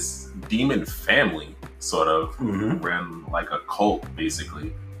this demon family sort of ran like a cult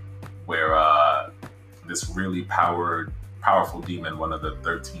basically, where this really powerful demon, one of the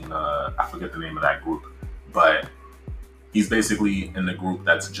 13, I forget the name of that group, but he's basically in the group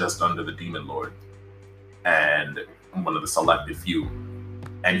that's just under the Demon Lord and one of the selected few.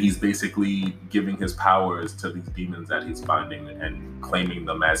 And he's basically giving his powers to these demons that he's finding and claiming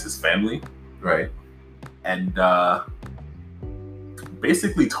them as his family. Right. And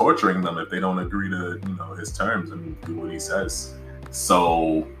basically torturing them if they don't agree to, his terms and do what he says.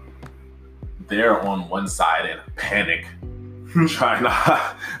 So they're on one side in a panic, trying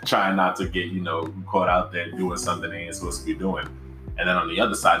not to get, caught out there doing something they ain't supposed to be doing. And then on the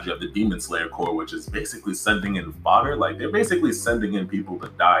other side, you have the Demon Slayer Corps, which is basically sending in fodder. Like, they're basically sending in people to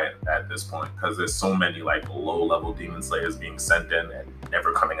die at this point, because there's so many, like, low-level Demon Slayers being sent in and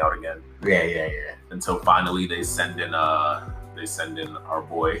never coming out again. Yeah. Until finally they send in our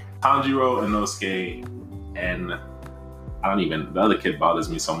boy Tanjiro, Inosuke, and the other kid bothers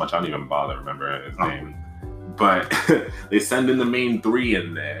me so much, I don't even bother remember his name. But they send in the main three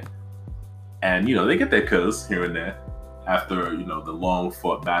in there. And, they get their kills here and there after, the long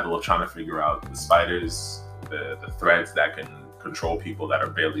fought battle of trying to figure out the spiders, the threads that can control people that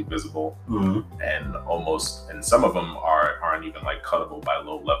are barely visible. And some of them aren't even like cuttable by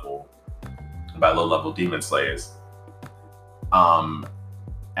low level demon slayers. And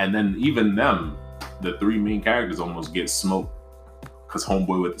then even them, the three main characters almost get smoked because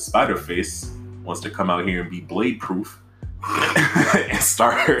homeboy with the spider face wants to come out here and be blade proof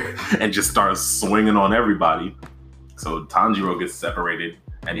and just start swinging on everybody. So Tanjiro gets separated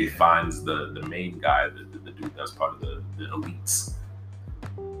and he finds the main guy, the dude that's part of the elites.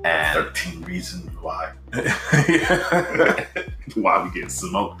 And 13 reasons why. Why we get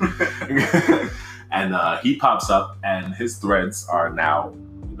smoked. And he pops up and his threads are now,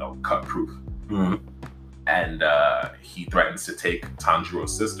 cut proof. And he threatens to take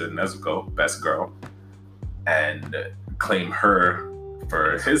Tanjiro's sister, Nezuko, best girl, and claim her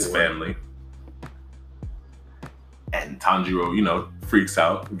for his family. And Tanjiro, freaks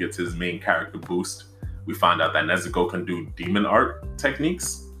out and gets his main character boost. We find out that Nezuko can do demon art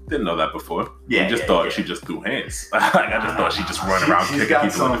techniques. Didn't know that before. I just thought she just threw hands. I just thought she just run around kicking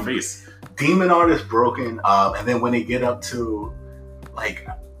people in the face. Demon art is broken. And then when they get up to, like,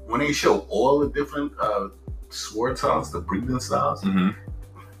 when they show all the different sword styles, the breathing styles.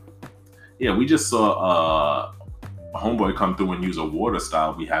 Yeah, we just saw a homeboy come through and use a water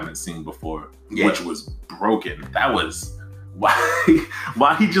style we haven't seen before, which was broken. That was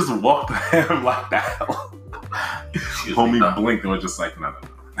why he just walked at him like that. Homie blinked and was just like, no.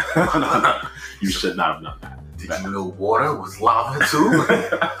 You should not have done that. Did you know water was lava too?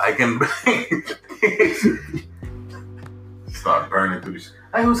 I can start burning through.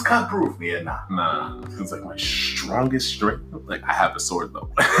 It was cut proof. Yeah, nah. It's like my strongest strength. Like, I have a sword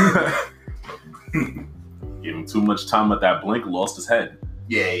though. Gave him too much time with that blink, lost his head.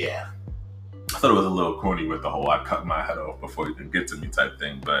 Yeah. I thought it was a little corny with the whole "I cut my head off before you can get to me" type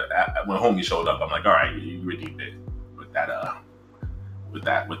thing. But when homie showed up, I'm like, all right, you redeemed it with that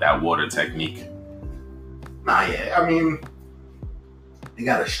water technique. Nah, yeah. I mean, you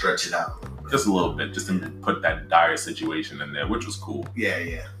gotta stretch it out just a little bit, just to put that dire situation in there, which was cool.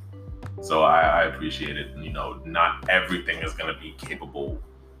 Yeah. So I appreciate it. Not everything is gonna be capable.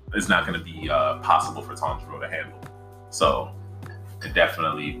 It's not gonna be possible for Tanjiro to handle. So it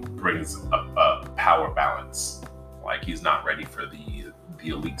definitely brings a power balance. Like, he's not ready for the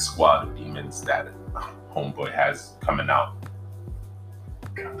elite squad of demons that homeboy has coming out.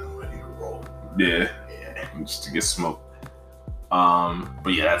 Kind of ready to roll. Yeah. Just to get smoked.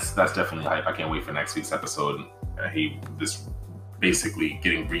 But yeah, that's definitely hype. I can't wait for next week's episode. This basically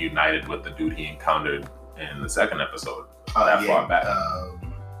getting reunited with the dude he encountered in the second episode. Far back.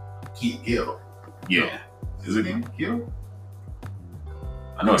 Gil. Yeah. Is it him? Gil?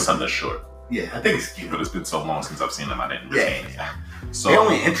 I know it's something short. Yeah, I think it's Gil. But it's been so long since I've seen him, I didn't retain it. So they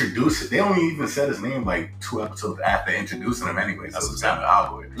only introduced it. They only even said his name like 2 episodes after introducing him anyway. So it's kind of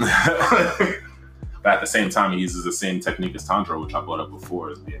awkward. But at the same time, he uses the same technique as Tanjiro, which I brought up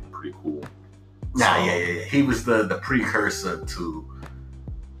before as being pretty cool. Yeah. He was the precursor to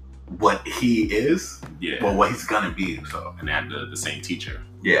what he is. Yeah. Well, what he's gonna be. So, and they had the same teacher.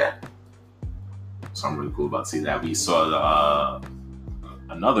 Yeah. So I'm really cool about seeing that. We saw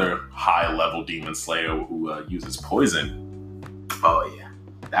another high-level demon slayer who uses poison. Oh yeah,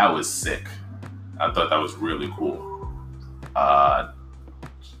 that was sick. I thought that was really cool.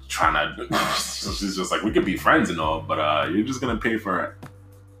 She's just like, we could be friends and all, but you're just gonna pay for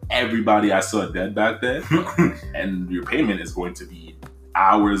everybody I saw dead back there, and your payment is going to be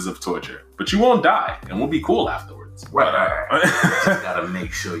hours of torture, but you won't die, and we'll be cool afterwards. Right. Just gotta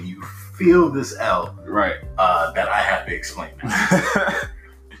make sure you feel this L. Right. That I have to explain.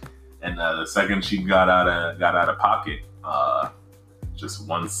 And the second she got out of pocket, just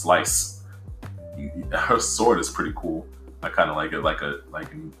one slice. Her sword is pretty cool. I kind of like it, like a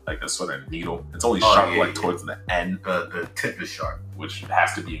sort of needle. It's only sharp towards the end. The tip is sharp, which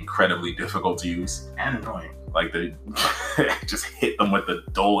has to be incredibly difficult to use and annoying. Like just hit them with the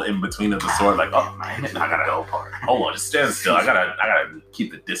dull in between of the sword. Like, oh man, I gotta go part. Hold on, just stand still. I gotta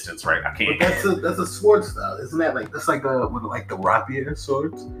keep the distance right. I can't. But that's a sword style, isn't that? Like that's like the rapier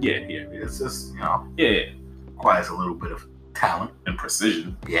swords. Yeah. It's just requires a little bit of talent and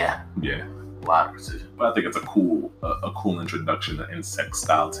precision. Yeah. A lot of precision. But I think it's a cool introduction to insect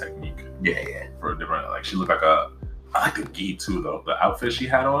style technique. Yeah. For a different, like, she looked like I like the gi too though. The outfit she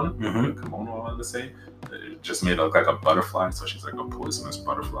had on, the kimono, I wanted to say, it just made her look like a butterfly. So she's like a poisonous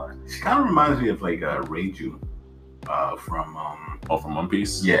butterfly. She kind of reminds me of like Reiju from One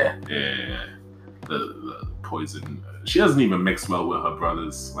Piece. Yeah. the poison. She doesn't even mix well with her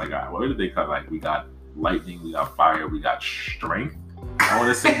brothers. Like, what did they cut? Like, we got lightning, we got fire, we got strength. I want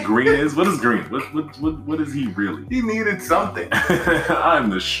to say green is. What is green? What is he really? He needed something. I'm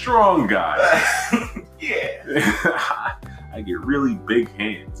the strong guy. Yeah. I get really big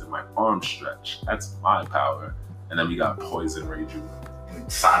hands and my arms stretch. That's my power. And then we got poison Reiju. And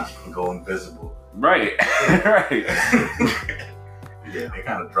Sanji can go invisible. Right. Right. Yeah, they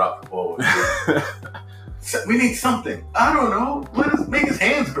kind of dropped the ball. We need something. I don't know. Make his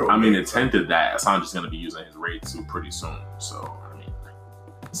hands grow. I mean, it's hinted that Sanji's going to be using his raid suit pretty soon. So, I mean,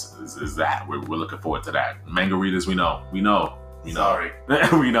 is that. We're looking forward to that. Manga readers, we know. Sorry.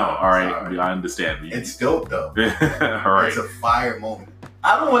 We know. All right. Sorry. I understand. It's dope, though. All right. It's a fire moment.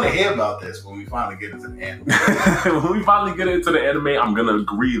 I don't want to hear about this when we finally get into the anime. When we finally get into the anime, I'm going to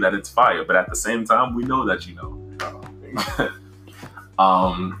agree that it's fire. But at the same time, we know that you know.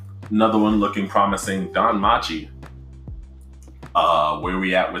 Another one looking promising, Don Machi. Where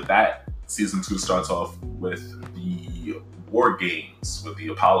we at with that? Season 2 starts off with the War Games with the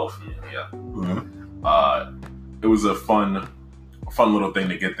Apollo Familia. Mm-hmm. It was a fun little thing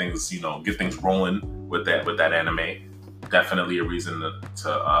to get things rolling with that anime. Definitely a reason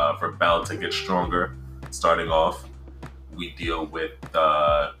for Bell to get stronger. Starting off, we deal with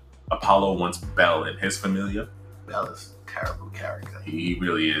Apollo wants Bell in his Familia. Bell is a terrible character. He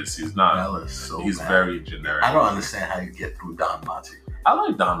really is. He's not. Bell is so He's bad. very generic. I don't understand how you get through Don Machi. I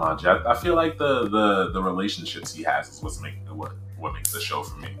like Don Machi. I feel like the relationships he has is what makes the show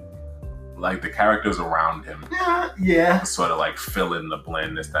for me. Like the characters around him, Yeah. sort of like fill in the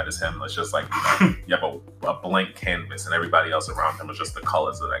blandness that is him. It's just like you have a blank canvas, and everybody else around him is just the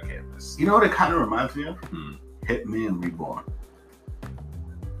colors of that canvas. You know what it kind of reminds me of? Hitman Reborn.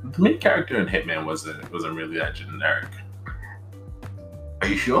 The main character in Hitman wasn't really that generic. Are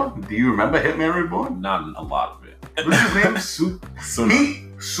you sure? Do you remember Hitman Reborn? Not a lot of it. What's his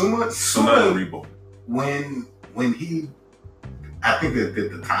name? Suma Reborn. When he, I think they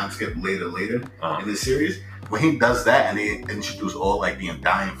did the time skip later in the series. When he does that and they introduce all like the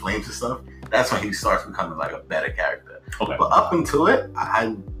Undying Flames and stuff, that's when he starts becoming like a better character. Okay. But up until it,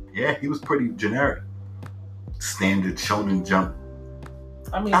 he was pretty generic. Standard Shonen Jump.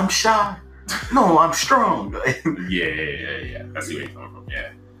 I mean, I'm shy. No, I'm strong. Yeah. I see where you're coming from.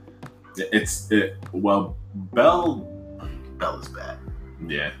 Yeah. Well, Bell is bad.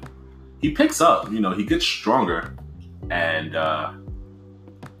 Yeah. He picks up, he gets stronger, and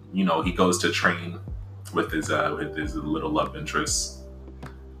he goes to train with his little love interest.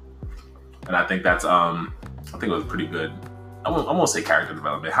 And I think that's I think it was pretty good. I won't say character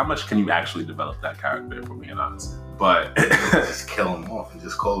development. How much can you actually develop that character, if we're being honest? But just kill him off and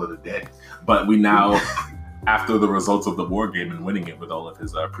just call it a day. But we now, after the results of the war game and winning it with all of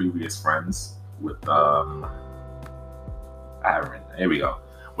his previous friends, with here we go,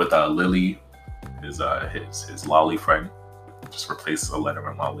 with Lily, his lolly friend. Just replace a letter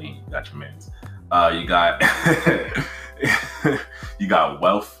in lolly. You got your mans. You got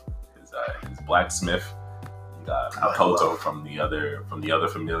Wealth, his blacksmith. You got Makoto from the other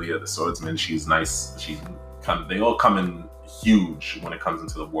Familia, the swordsman. She's nice. They all come in huge when it comes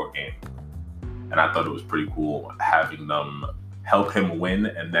into the war game, and I thought it was pretty cool having them help him win.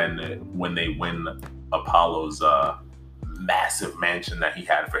 And then when they win Apollo's massive mansion that he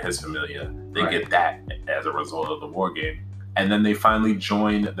had for his Familia, they get that as a result of the war game. And then they finally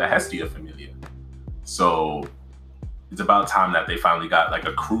join the Hestia Familia. So it's about time that they finally got like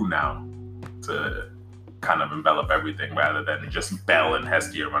a crew now to kind of envelop everything, rather than just Bell and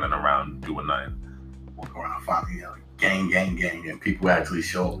Hestia running around doing nothing. Walking around finally, gang, and people actually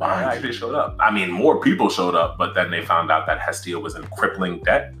showed up. They showed up. I mean, more people showed up, but then they found out that Hestia was in crippling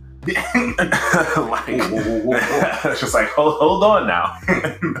debt. It's just like, hold on now.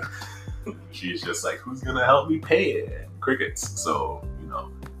 She's just like, who's gonna help me pay it? Crickets. So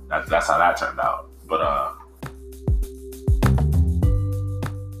that's how that turned out. But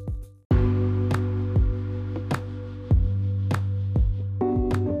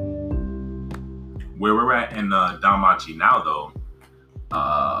where we're at in Danmachi now, though,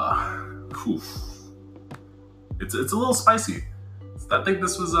 it's a little spicy. I think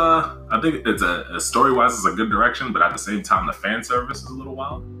this was I think it's a story-wise it's a good direction, but at the same time the fan service is a little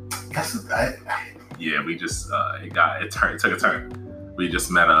wild. Yeah, we just it took a turn. We just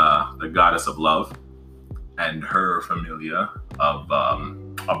met the goddess of love and her familia of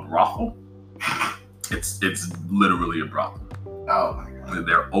a brothel. It's literally a brothel. Oh my god.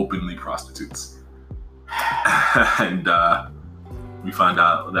 They're openly prostitutes. And we find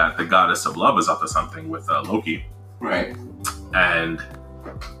out that the goddess of love is up to something with Loki. Right. And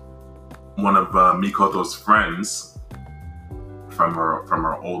one of Mikoto's friends from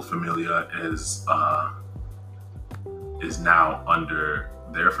her old familia is now under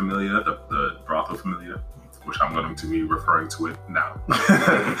their familia, the brothel familia, which I'm going to be referring to it now,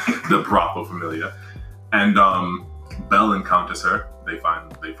 the brothel familia. And Belle encounters her. They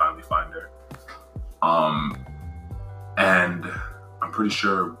finally find her. And I'm pretty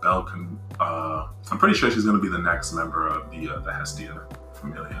sure Belle can. I'm pretty sure she's going to be the next member of the Hestian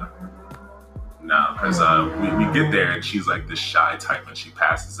familia. Now, because we get there and she's like this shy type, and she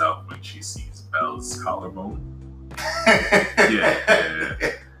passes out when she sees Belle's collarbone.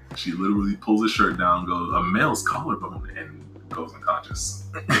 Yeah. She literally pulls her shirt down, goes, "A male's collarbone," and goes unconscious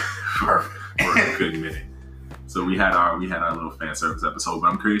for a good minute. So we had our little fan service episode, but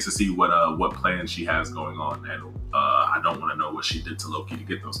I'm curious to see what plans she has going on, and I don't want to know what she did to Loki to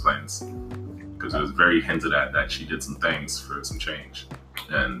get those plans, because it was very hinted at that she did some things for some change,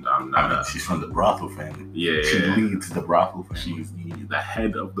 and I'm not. She's from the brothel family. Yeah, she leads the brothel family. She's the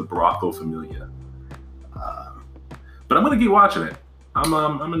head of the brothel familia. But I'm gonna keep watching it.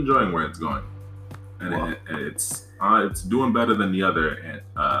 I'm enjoying where it's going, and it's doing better than the other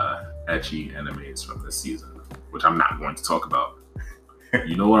ecchi animes from this season, which I'm not going to talk about.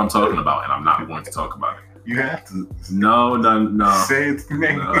 You know what I'm talking about, and I'm not going to talk about it. You have to. No. Say its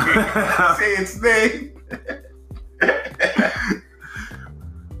name. No. Say its name.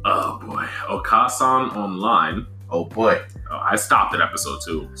 Oh boy, Okasan Online. Oh boy. I stopped at episode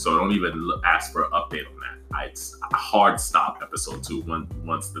 2, so don't even ask for an update on that. It's a hard stop episode 2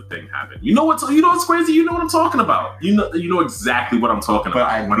 once the thing happened. You know what's crazy? You know what I'm talking about. You know exactly what I'm talking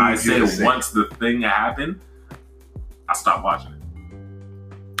about. When I say once the thing happened, I stopped watching it.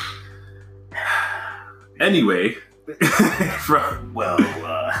 Anyway,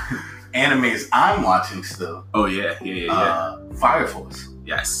 animes I'm watching still. Oh yeah. Fire Force.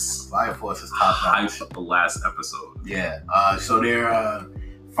 Yes. Fire Force is top notch. The last episode. Yeah. So they're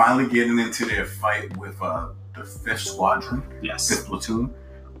finally getting into their fight with the 5th Squadron. Yes. 5th Platoon.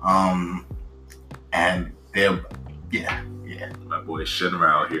 And they're my boy Shinra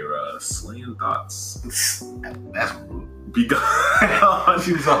out here slaying thoughts. That's rude. Because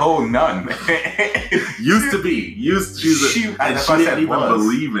she was a whole nun. She didn't even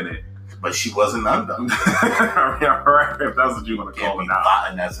believe in it. But she was a nun, though. Right, if that's what you want to call it now.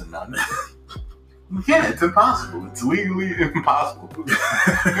 Can't be as a nun. Yeah, it's impossible. It's legally impossible.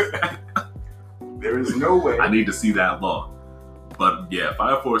 There is no way. I need to see that law. But yeah,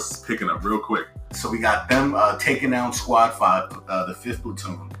 Fire Force is picking up real quick. So we got them taking down Squad 5, the 5th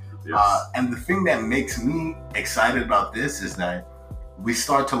Platoon. Yes. And the thing that makes me excited about this is that we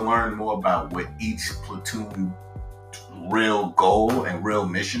start to learn more about what each platoon real goal and real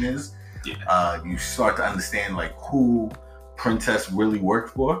mission is. Yeah. You start to understand like who Princess really worked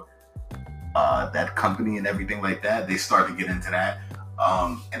for, that company and everything like that. They start to get into that.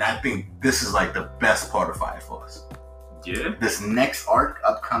 And I think this is like the best part of Fire Force. Yeah. This next arc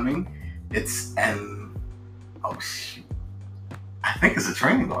upcoming, I think it's a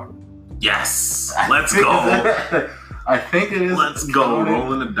training arc. Yes. Let's go. I think it is. Let's go.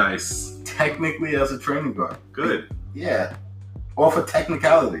 Rolling the dice. Technically as a training arc. Good. Yeah. Or for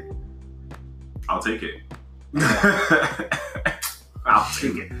technicality. I'll take it. I'll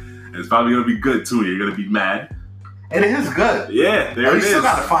take it. It's probably going to be good too. You're going to be mad. It is good. Yeah, there it is. You still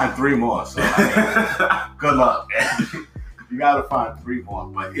got to find 3 more. So good luck. You got to find 3 more.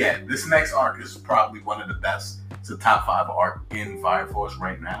 But yeah, this next arc is probably one of the best. It's a top 5 arc in Fire Force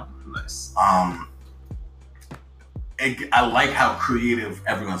right now. Nice. I like how creative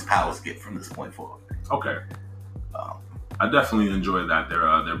everyone's powers get from this point forward. Okay. I definitely enjoy that.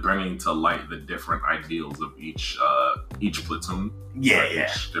 They're bringing to light the different ideals of each platoon.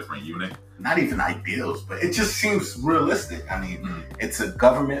 Each different unit. Not even ideals, but it just seems realistic. I mean, it's a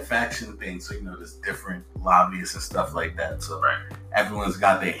government faction thing, so there's different lobbyists and stuff like that. So everyone's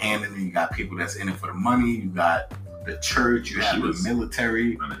got their hand in it. You got people that's in it for the money. You got the church. You have the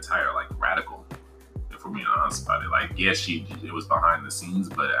military. An entire radical. If we're being honest about it, it was behind the scenes,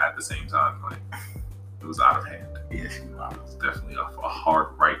 but at the same time, it was out of hand. Yeah, she was. It was definitely a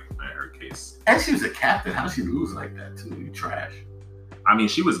hard right in her case. And she was a captain. How'd she lose like that too? You trash. I mean,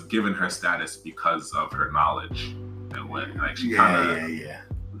 she was given her status because of her knowledge and what, she kind of,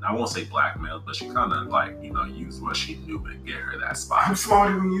 I won't say blackmailed, but she kind of used what she knew to get her that spot. I'm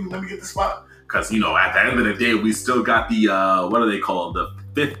smarter than you. Let me get the spot. Because at the end of the day, we still got the what are they called? The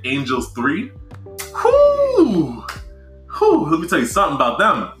 5th Angels 3. Whoo! Let me tell you something about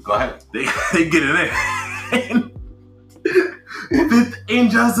them. Go ahead. They get it in. 5th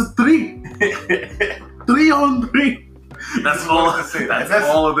Angels 3. 3 on 3. That's all. That's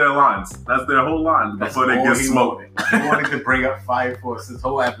all of their lines. That's their whole line before they get smoked. He wanted to bring up Fire Force this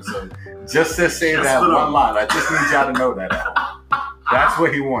whole episode just to say that one line. I just need y'all to know that. That's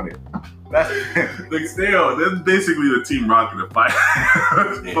what he wanted. That's they're basically the Team Rocket of Fire.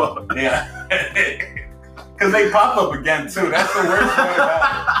 Yeah. Because they pop up again too. That's the worst part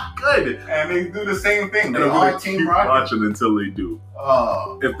about it. Good. And they do the same thing. They are are Team Rocket. Watching until they do.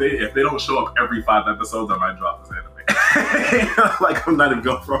 Oh. If they don't show up every 5 episodes, I might drop this anime. Like, I'm not even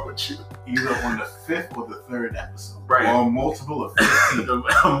going wrong with you. Either on the 5th or the 3rd episode. Right. Or a multiple of 15.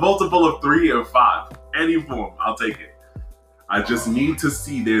 A multiple of 3 or 5. Any form, I'll take it. I just need to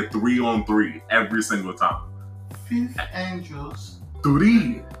see their 3-on-3 every single time. 5th Angels.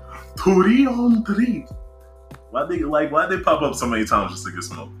 3-on-3. Why'd they pop up so many times just to get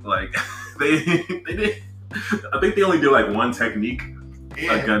smoked? Like, they did. I think they only did like one technique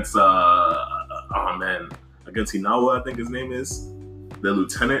against against Hinawa, I think his name is, the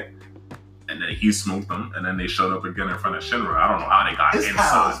lieutenant, and then he smoked them, and then they showed up again in front of Shinra. I don't know how they got his inside.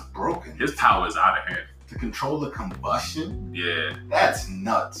 His power is broken. His power is out of hand. To control the combustion? Yeah. That's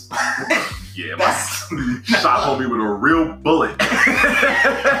nuts. Yeah, shot homie with a real bullet.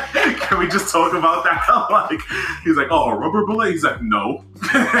 Can we just talk about that? Like, he's like, oh, a rubber bullet? He's like, no.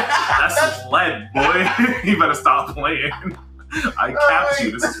 That's lead, boy. You better stop playing. I capped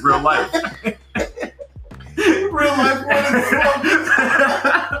you. This is real life. Real life one.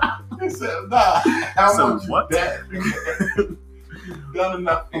 He said, nah. How much what? Done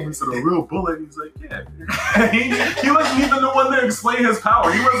enough. He said a real bullet. He's like, yeah. he wasn't even the one to explain his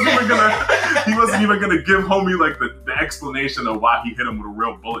power. He wasn't even gonna give homie like the explanation of why he hit him with a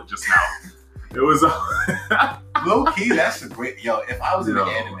real bullet just now. It was low key. That's a great If I was in the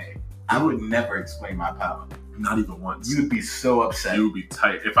anime, I would never explain my power. Not even once. You'd be so upset. You would be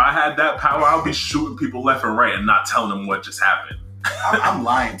tight. If I had that power, I'd be shooting people left and right and not telling them what just happened. I'm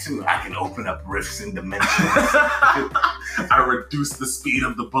lying too. I can open up rifts in dimensions. I reduce the speed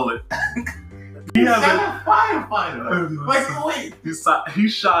of the bullet. He's a firefighter. Like, wait. He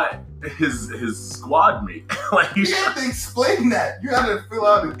shot his squad mate. Like you have to explain that. You have to fill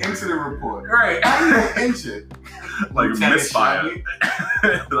out an incident report. Right. How you injured? Like misfire.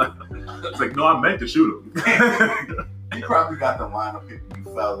 It's like, no, I meant to shoot him. You probably got the line of people you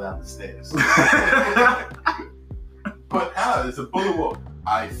fell down the stairs. But how? It's a bullet wound.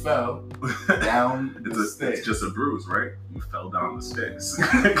 I fell down the stairs. It's just a bruise, right? You fell down the stairs.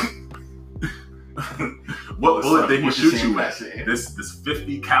 What bullet did he shoot you with? This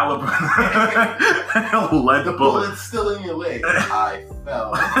 50 caliber lead the bullet. Bullet's still in your leg. I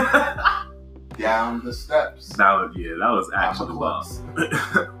fell down the steps. That was actually wild.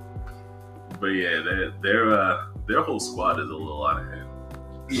 But yeah, their whole squad is a little out of hand.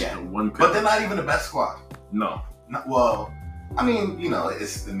 Yeah, but they're not even the best squad. No. Well, I mean,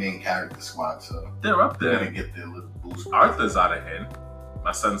 it's the main character squad, so they're up there. They're gonna get their little boost. Arthur's out of hand.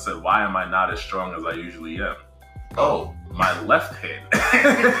 My son said, "Why am I not as strong as I usually am?" Oh, my left hand.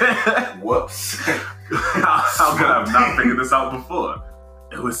 Whoops. How could I have not figured this out before?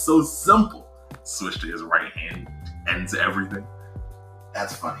 It was so simple. Switch to his right hand, ends everything.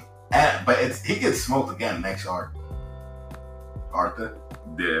 That's funny. But he gets smoked again next arc. Arthur.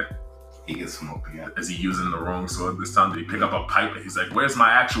 Yeah. He gets smoked again. Is he using the wrong sword this time? Did he pick up a pipe and he's like, where's my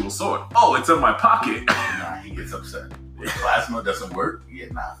actual sword? Oh, it's in my pocket. Nah, he gets upset. Plasma doesn't work. Yeah,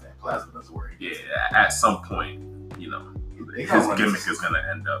 plasma doesn't work. Yeah, at some point, his gimmick is going to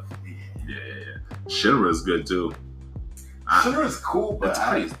end up. Yeah. Shinra is good too. Shinra is cool, but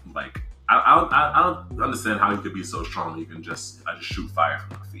I don't understand how he could be so strong. He can I just shoot fire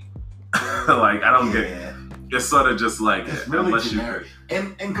from my feet. Like, I don't get it. It's sort of just like, it's really generic.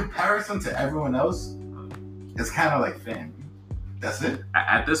 In comparison to everyone else, it's kind of like Finn. That's it.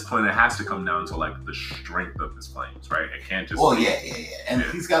 At this point, it has to come down to like the strength of his flames, right? It can't just. Well, yeah. And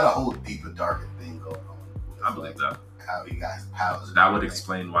he's got a whole deeper, darker thing going on. I believe that. How he got his powers. That would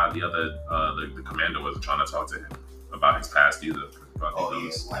explain why the other, the commander wasn't trying to talk to him about his past either.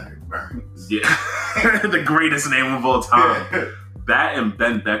 Leonard Burns. Yeah, the greatest name of all time. That and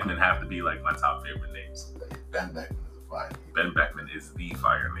Ben Beckman have to be like my top favorite names. Ben Beckman is a fire name. Ben Beckman is the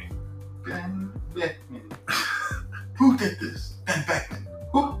fire name. Ben Beckman. Who did this? Ben Beckman.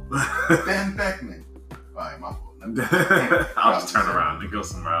 Who? Ben Beckman. Alright, my fault. I'll just turn around and go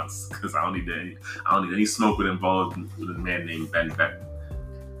somewhere else because I don't need any smoke with involved with a man named Ben Beckman.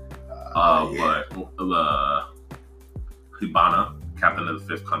 But Hibana, captain of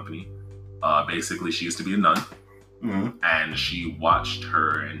the 5th Company, basically she used to be a nun. Mm-hmm. And she watched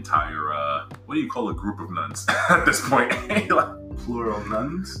her entire, what do you call a group of nuns at this point? Plural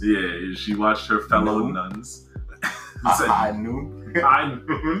nuns? Yeah, she watched her fellow nuns I knew. I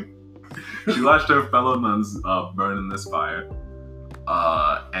knew. She watched her fellow nuns burn in this fire,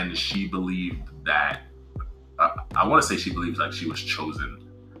 and she believed that. I want to say she believes like she was chosen.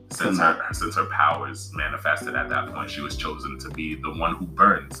 Since her powers manifested at that point, she was chosen to be the one who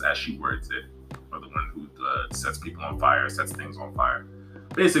burns, as she words it, or the one who sets people on fire, sets things on fire.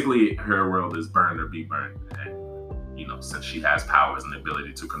 Basically, her world is burn or be burned, and since she has powers and the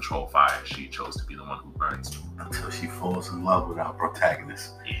ability to control fire, she chose to be the one who burns. Until she falls in love with our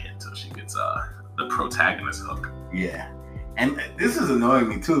protagonist. Yeah, until she gets the protagonist hook. Yeah, and this is annoying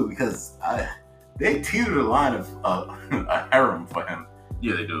me too because they teeter the line of a harem for him.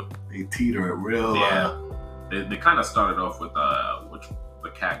 Yeah, they do. They teeter it real. Yeah. They kind of started off with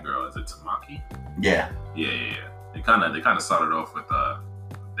the cat girl. Is it Tamaki? Yeah. Yeah. They kind of started off with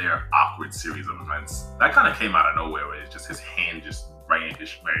their awkward series of events. That kind of came out of nowhere. Where it's just his hand just right in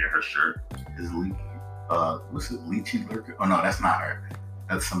her shirt. His what's it? Lychee lurker? Oh no, that's not her.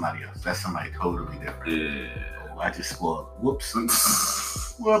 That's somebody else. That's somebody totally different. Yeah. Oh, I just spoiled. Whoops.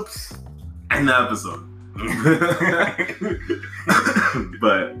 Whoops. End the episode.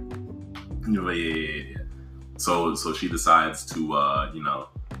 but yeah. So she decides to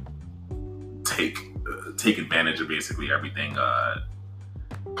take advantage of basically everything. I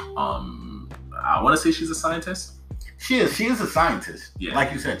want to say she's a scientist. She is a scientist. Yeah.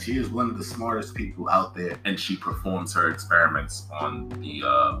 Like you said, she is one of the smartest people out there. And she performs her experiments on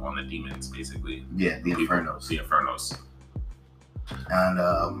the demons, basically. Yeah, the Infernos. The Infernos. And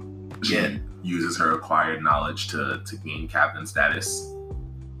she uses her acquired knowledge to gain captain status,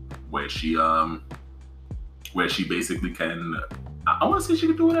 where she basically can. I want to say she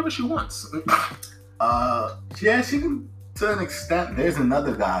can do whatever she wants. Yeah, she can to an extent. There's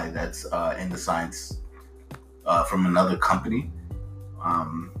another guy that's in the science from another company.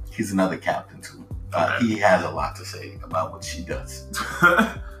 He's another captain too. Okay. He has a lot to say about what she does.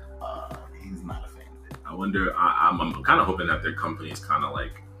 He's not a fan of it. I wonder. I'm kind of hoping that their companies kind of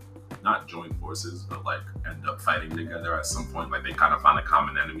like not join forces, but like end up fighting together at some point. Like they kind of find a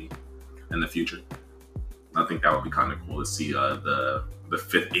common enemy in the future. I think that would be kind of cool to see the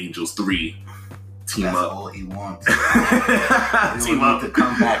Fifth Angels 3 team That's up. That's all he wants. He team up to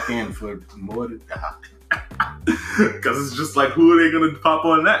come back in for more than that. Because it's just like, who are they gonna pop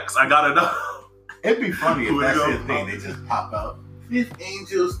on next? I gotta know. It'd be funny if that's their thing. They just pop out Fifth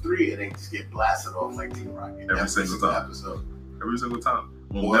Angels 3 and they just get blasted off like Team Rocket every single episode. Every single time.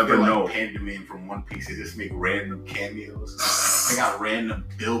 We'll never know. Like Pandaman from One Piece, they just make random cameos. They got random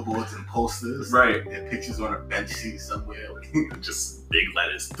billboards and posters. Right. Their pictures on a bench seat somewhere. Just big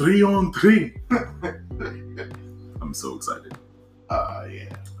letters. 3 on 3. I'm so excited.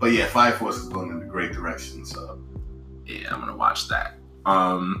 Yeah. But yeah, Fire Force is going in a great direction, so. Yeah, I'm gonna watch that.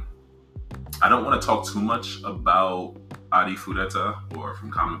 I don't want to talk too much about Adi Fureta or From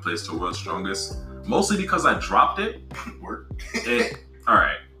Commonplace to World's Strongest, mostly because I dropped it. All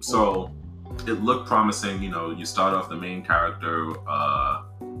right, so it looked promising. You start off the main character.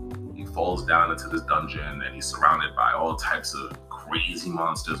 He falls down into this dungeon, and he's surrounded by all types of crazy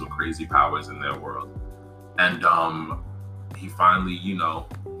monsters with crazy powers in their world. And he finally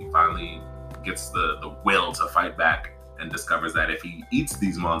gets the will to fight back, and discovers that if he eats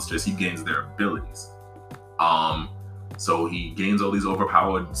these monsters, he gains their abilities. So he gains all these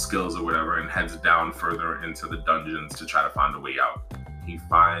overpowered skills or whatever, and heads down further into the dungeons to try to find a way out. He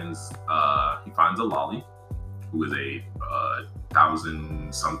finds a lolly, who is a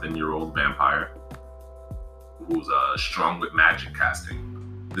 1,000-something-year-old vampire who's strong with magic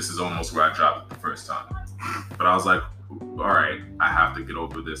casting. This is almost where I dropped it the first time, but I was like, all right, I have to get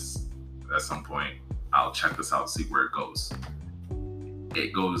over this at some point. I'll check this out, see where it goes.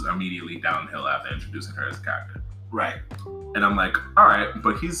 It goes immediately downhill after introducing her as a character. Right. And I'm like, all right,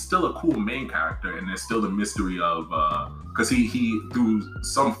 but he's still a cool main character, and there's still the mystery of, because he through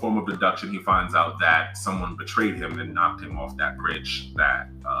some form of deduction, he finds out that someone betrayed him and knocked him off that bridge that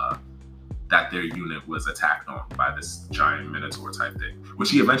their unit was attacked on by this giant minotaur type thing,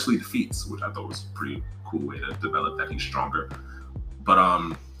 which he eventually defeats, which I thought was a pretty cool way to develop that he's stronger.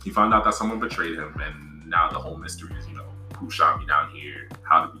 But he found out that someone betrayed him, and now the whole mystery is, who shot me down here?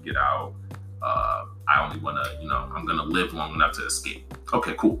 How did we get out? I only want to, I'm going to live long enough to escape.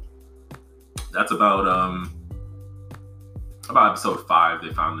 Okay, cool. That's about episode 5.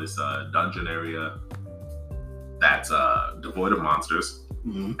 They found this dungeon area that's devoid of monsters.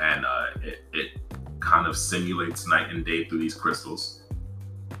 Mm-hmm. And it kind of simulates night and day through these crystals.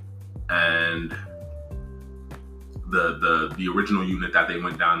 And the original unit that they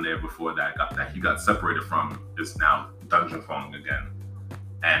went down there before that he got separated from is now dungeon falling again.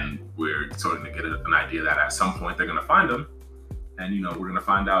 And we're starting to get an idea that at some point they're going to find him. And, you know, we're going to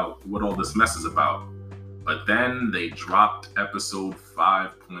find out what all this mess is about. But then they dropped episode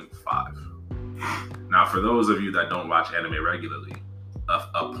 5.5. Now, for those of you that don't watch anime regularly, a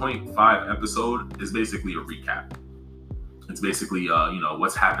 0.5 episode is basically a recap. It's basically, you know,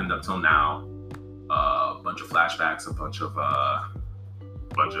 what's happened up till now, a bunch of flashbacks, a bunch of,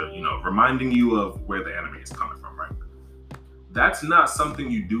 you know, reminding you of where the anime is coming from, right? That's not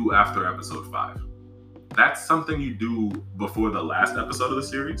something you do after episode 5. That's something you do before the last episode of the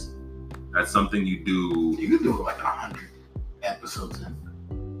series. That's something you do. You can do it like 100 episodes in.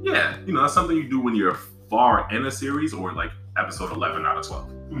 Yeah, you know, that's something you do when you're far in a series, or like episode 11 out of 12.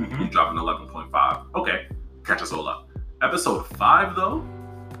 Mm-hmm. You drop an 11.5. Okay, catch us all up. Episode 5, though,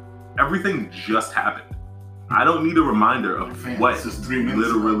 everything just happened. I don't need a reminder of what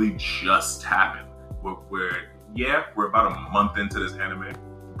literally just happened. We're about a month into this anime,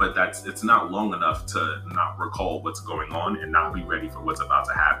 but it's not long enough to not recall what's going on and not be ready for what's about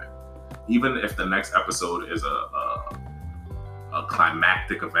to happen. Even if the next episode is a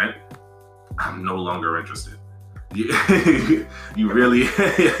climactic event, I'm no longer interested. You really,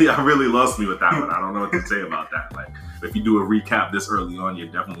 I really lost me with that one. I don't know what to say about that. Like, if you do a recap this early on, you're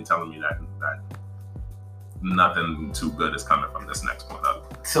definitely telling me that nothing too good is coming from this next point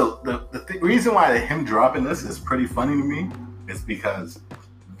up. So the reason why him dropping this is pretty funny to me is because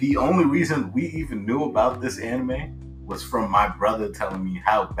the only reason we even knew about this anime was from my brother telling me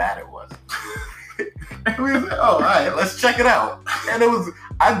how bad it was. And we was like, oh, all right, let's check it out. And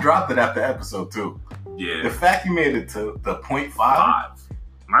I dropped it after episode 2. Yeah. The fact you made it to the 0.5.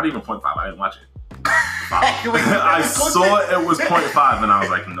 Not even 0.5. I didn't watch it. I saw it was 0.5 and I was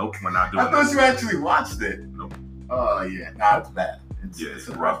like, nope, we're not doing I thought this. You actually watched it. Nope. Oh, yeah. Nah, it's bad. It's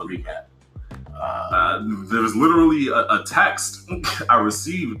a rough recap. There was literally a text I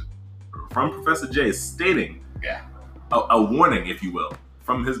received from Professor J stating, a warning, if you will,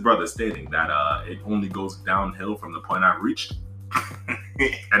 from his brother stating that it only goes downhill from the point I reached.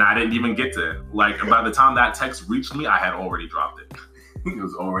 And I didn't even get to it. Like, by the time that text reached me, I had already dropped it. He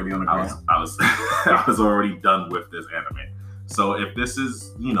was already on the ground. I was already done with this anime. So if this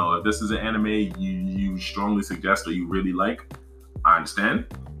is an anime you strongly suggest or you really like, I understand.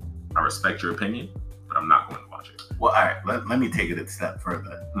 I respect your opinion, but I'm not going to watch it. Well, all right, let me take it a step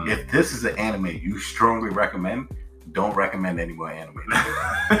further. If this is an anime you strongly recommend, don't recommend any more anime.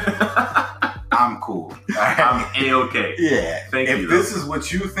 I'm cool. Right? I'm A-okay. Yeah. Thank you. If this is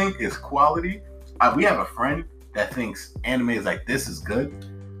what you think is quality, we have a friend that thinks anime is like this is good,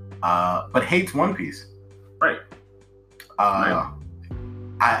 but hates One Piece. Right.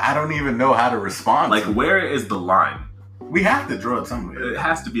 I don't even know how to respond. Like, where is the line? We have to draw it somewhere. It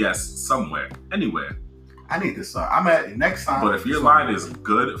has to be somewhere, anywhere. I need to start. I'm at next time. But if your line is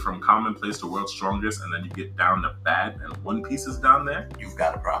good from commonplace to world's strongest, and then you get down to bad, and One Piece is down there, you've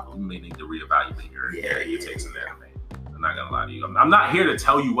got a problem. You may need to reevaluate your takes in anime. I'm not gonna lie to you. I'm not here to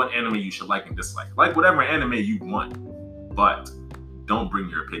tell you what anime you should like and dislike. Like whatever anime you want, but don't bring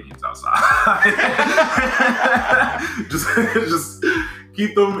your opinions outside. just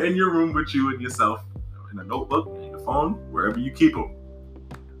keep them in your room with you and yourself, in a notebook, in your phone, wherever you keep them.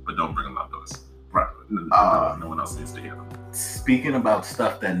 But don't bring them outdoors. Right. No one else needs to hear them. Speaking about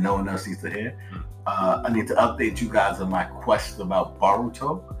stuff that no one else needs to hear, I need to update you guys on my quest about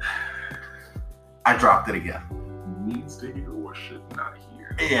Boruto. I dropped it again. Needs to hear or should not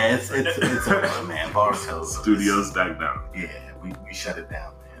hear. Yeah, it's over, man. Boruto. Studio's back down. Yeah, we shut it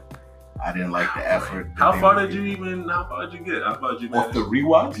down, man. I didn't like the effort. How far did you get? How far did you off the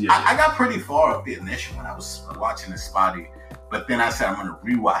rewatch? Yeah. I got pretty far off the initial when I was watching it spotty. But then I said I'm gonna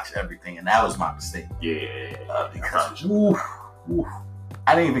rewatch everything, and that was my mistake. Yeah, because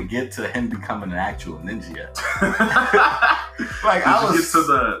I didn't even get to him becoming an actual ninja yet. Like did you get to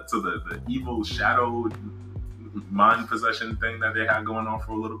the evil shadow mind possession thing that they had going on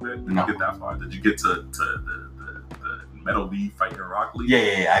for a little bit? Did you get that far? Did you get to the Metal League fighting Rock League?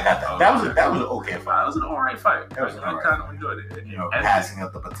 Yeah, I got that. That was an okay fight. That was an alright fight. I kind of enjoyed it. Passing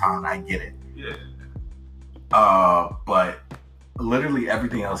up the baton, I get it. Yeah. But literally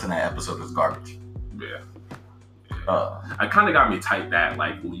everything else in that episode is garbage. Yeah. I kind of got me tight that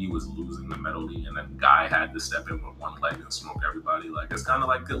like Lee was losing the Metal League and then Guy had to step in with one leg and smoke everybody. Like, it's kind of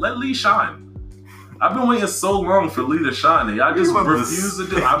like, let Lee shine. I've been waiting so long for Lee to shine and y'all just refuse to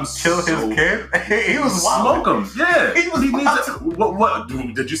do it. I'm kill his kid. He was wild. Smoke him. Yeah. He needs to. What?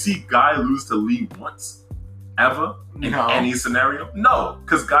 Did you see Guy lose to Lee once? Ever? In any scenario? No.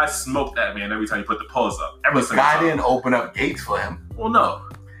 Because Guy smoked that man every time he put the paws up. But Guy didn't open up gates for him. Well, no.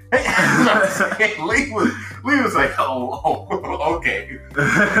 Lee was like, oh, okay.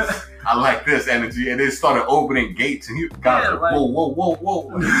 I like this energy. And then started opening gates and he got like,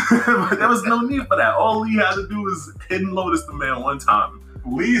 whoa. There was no need for that. All Lee had to do was hidden lotus the man one time.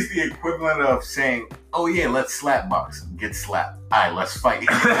 Lee's the equivalent of saying, oh yeah, let's slap box. Get slapped. All right, let's fight.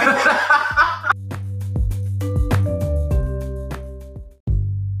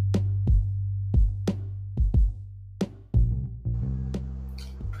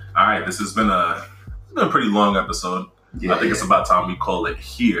 All right, this has been a pretty long episode. I think it's about time we call it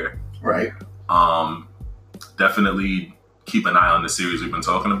here. Right. Definitely keep an eye on the series we've been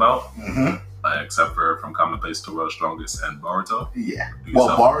talking about. Mm-hmm. Except for From Commonplace to World's Strongest and Boruto. Yeah.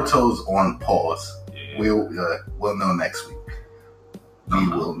 Well, Boruto's on pause. Yeah. We'll know next week. We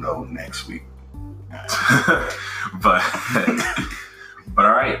will know next week. but all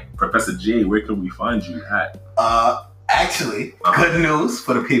right, Professor J, where can we find you at? Actually, good news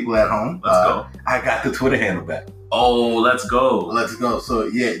for the people at home. Let's go. I got the Twitter handle back. Oh, let's go. Let's go. So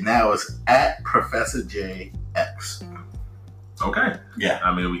yeah, now it's at Professor JX. Okay. Yeah.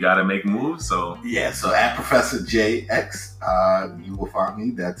 I mean, we got to make moves, so. Yeah, so at Professor JX, you will find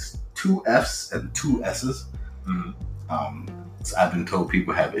me. That's 2 F's and 2 S's. Mm-hmm. So I've been told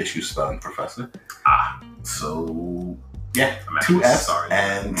people have issues spelling professor. So, yeah, 2 F's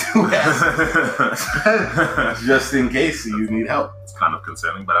and 2 S's. Just in case you need help. It's kind of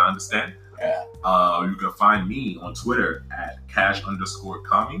concerning, but I understand. Yeah. You can find me on Twitter at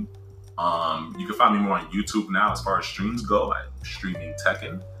cash_Kami. You can find me more on YouTube now as far as streams go. I'm streaming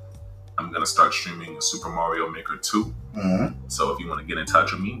Tekken. I'm going to start streaming Super Mario Maker 2. Mm-hmm. So if you want to get in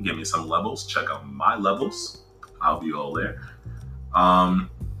touch with me, give me some levels, check out my levels. I'll be all there.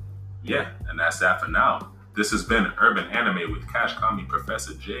 Yeah, and that's that for now. This has been Urban Anime with Cash Kami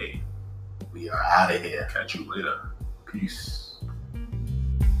Professor J. We are out of here. Catch you later. Peace.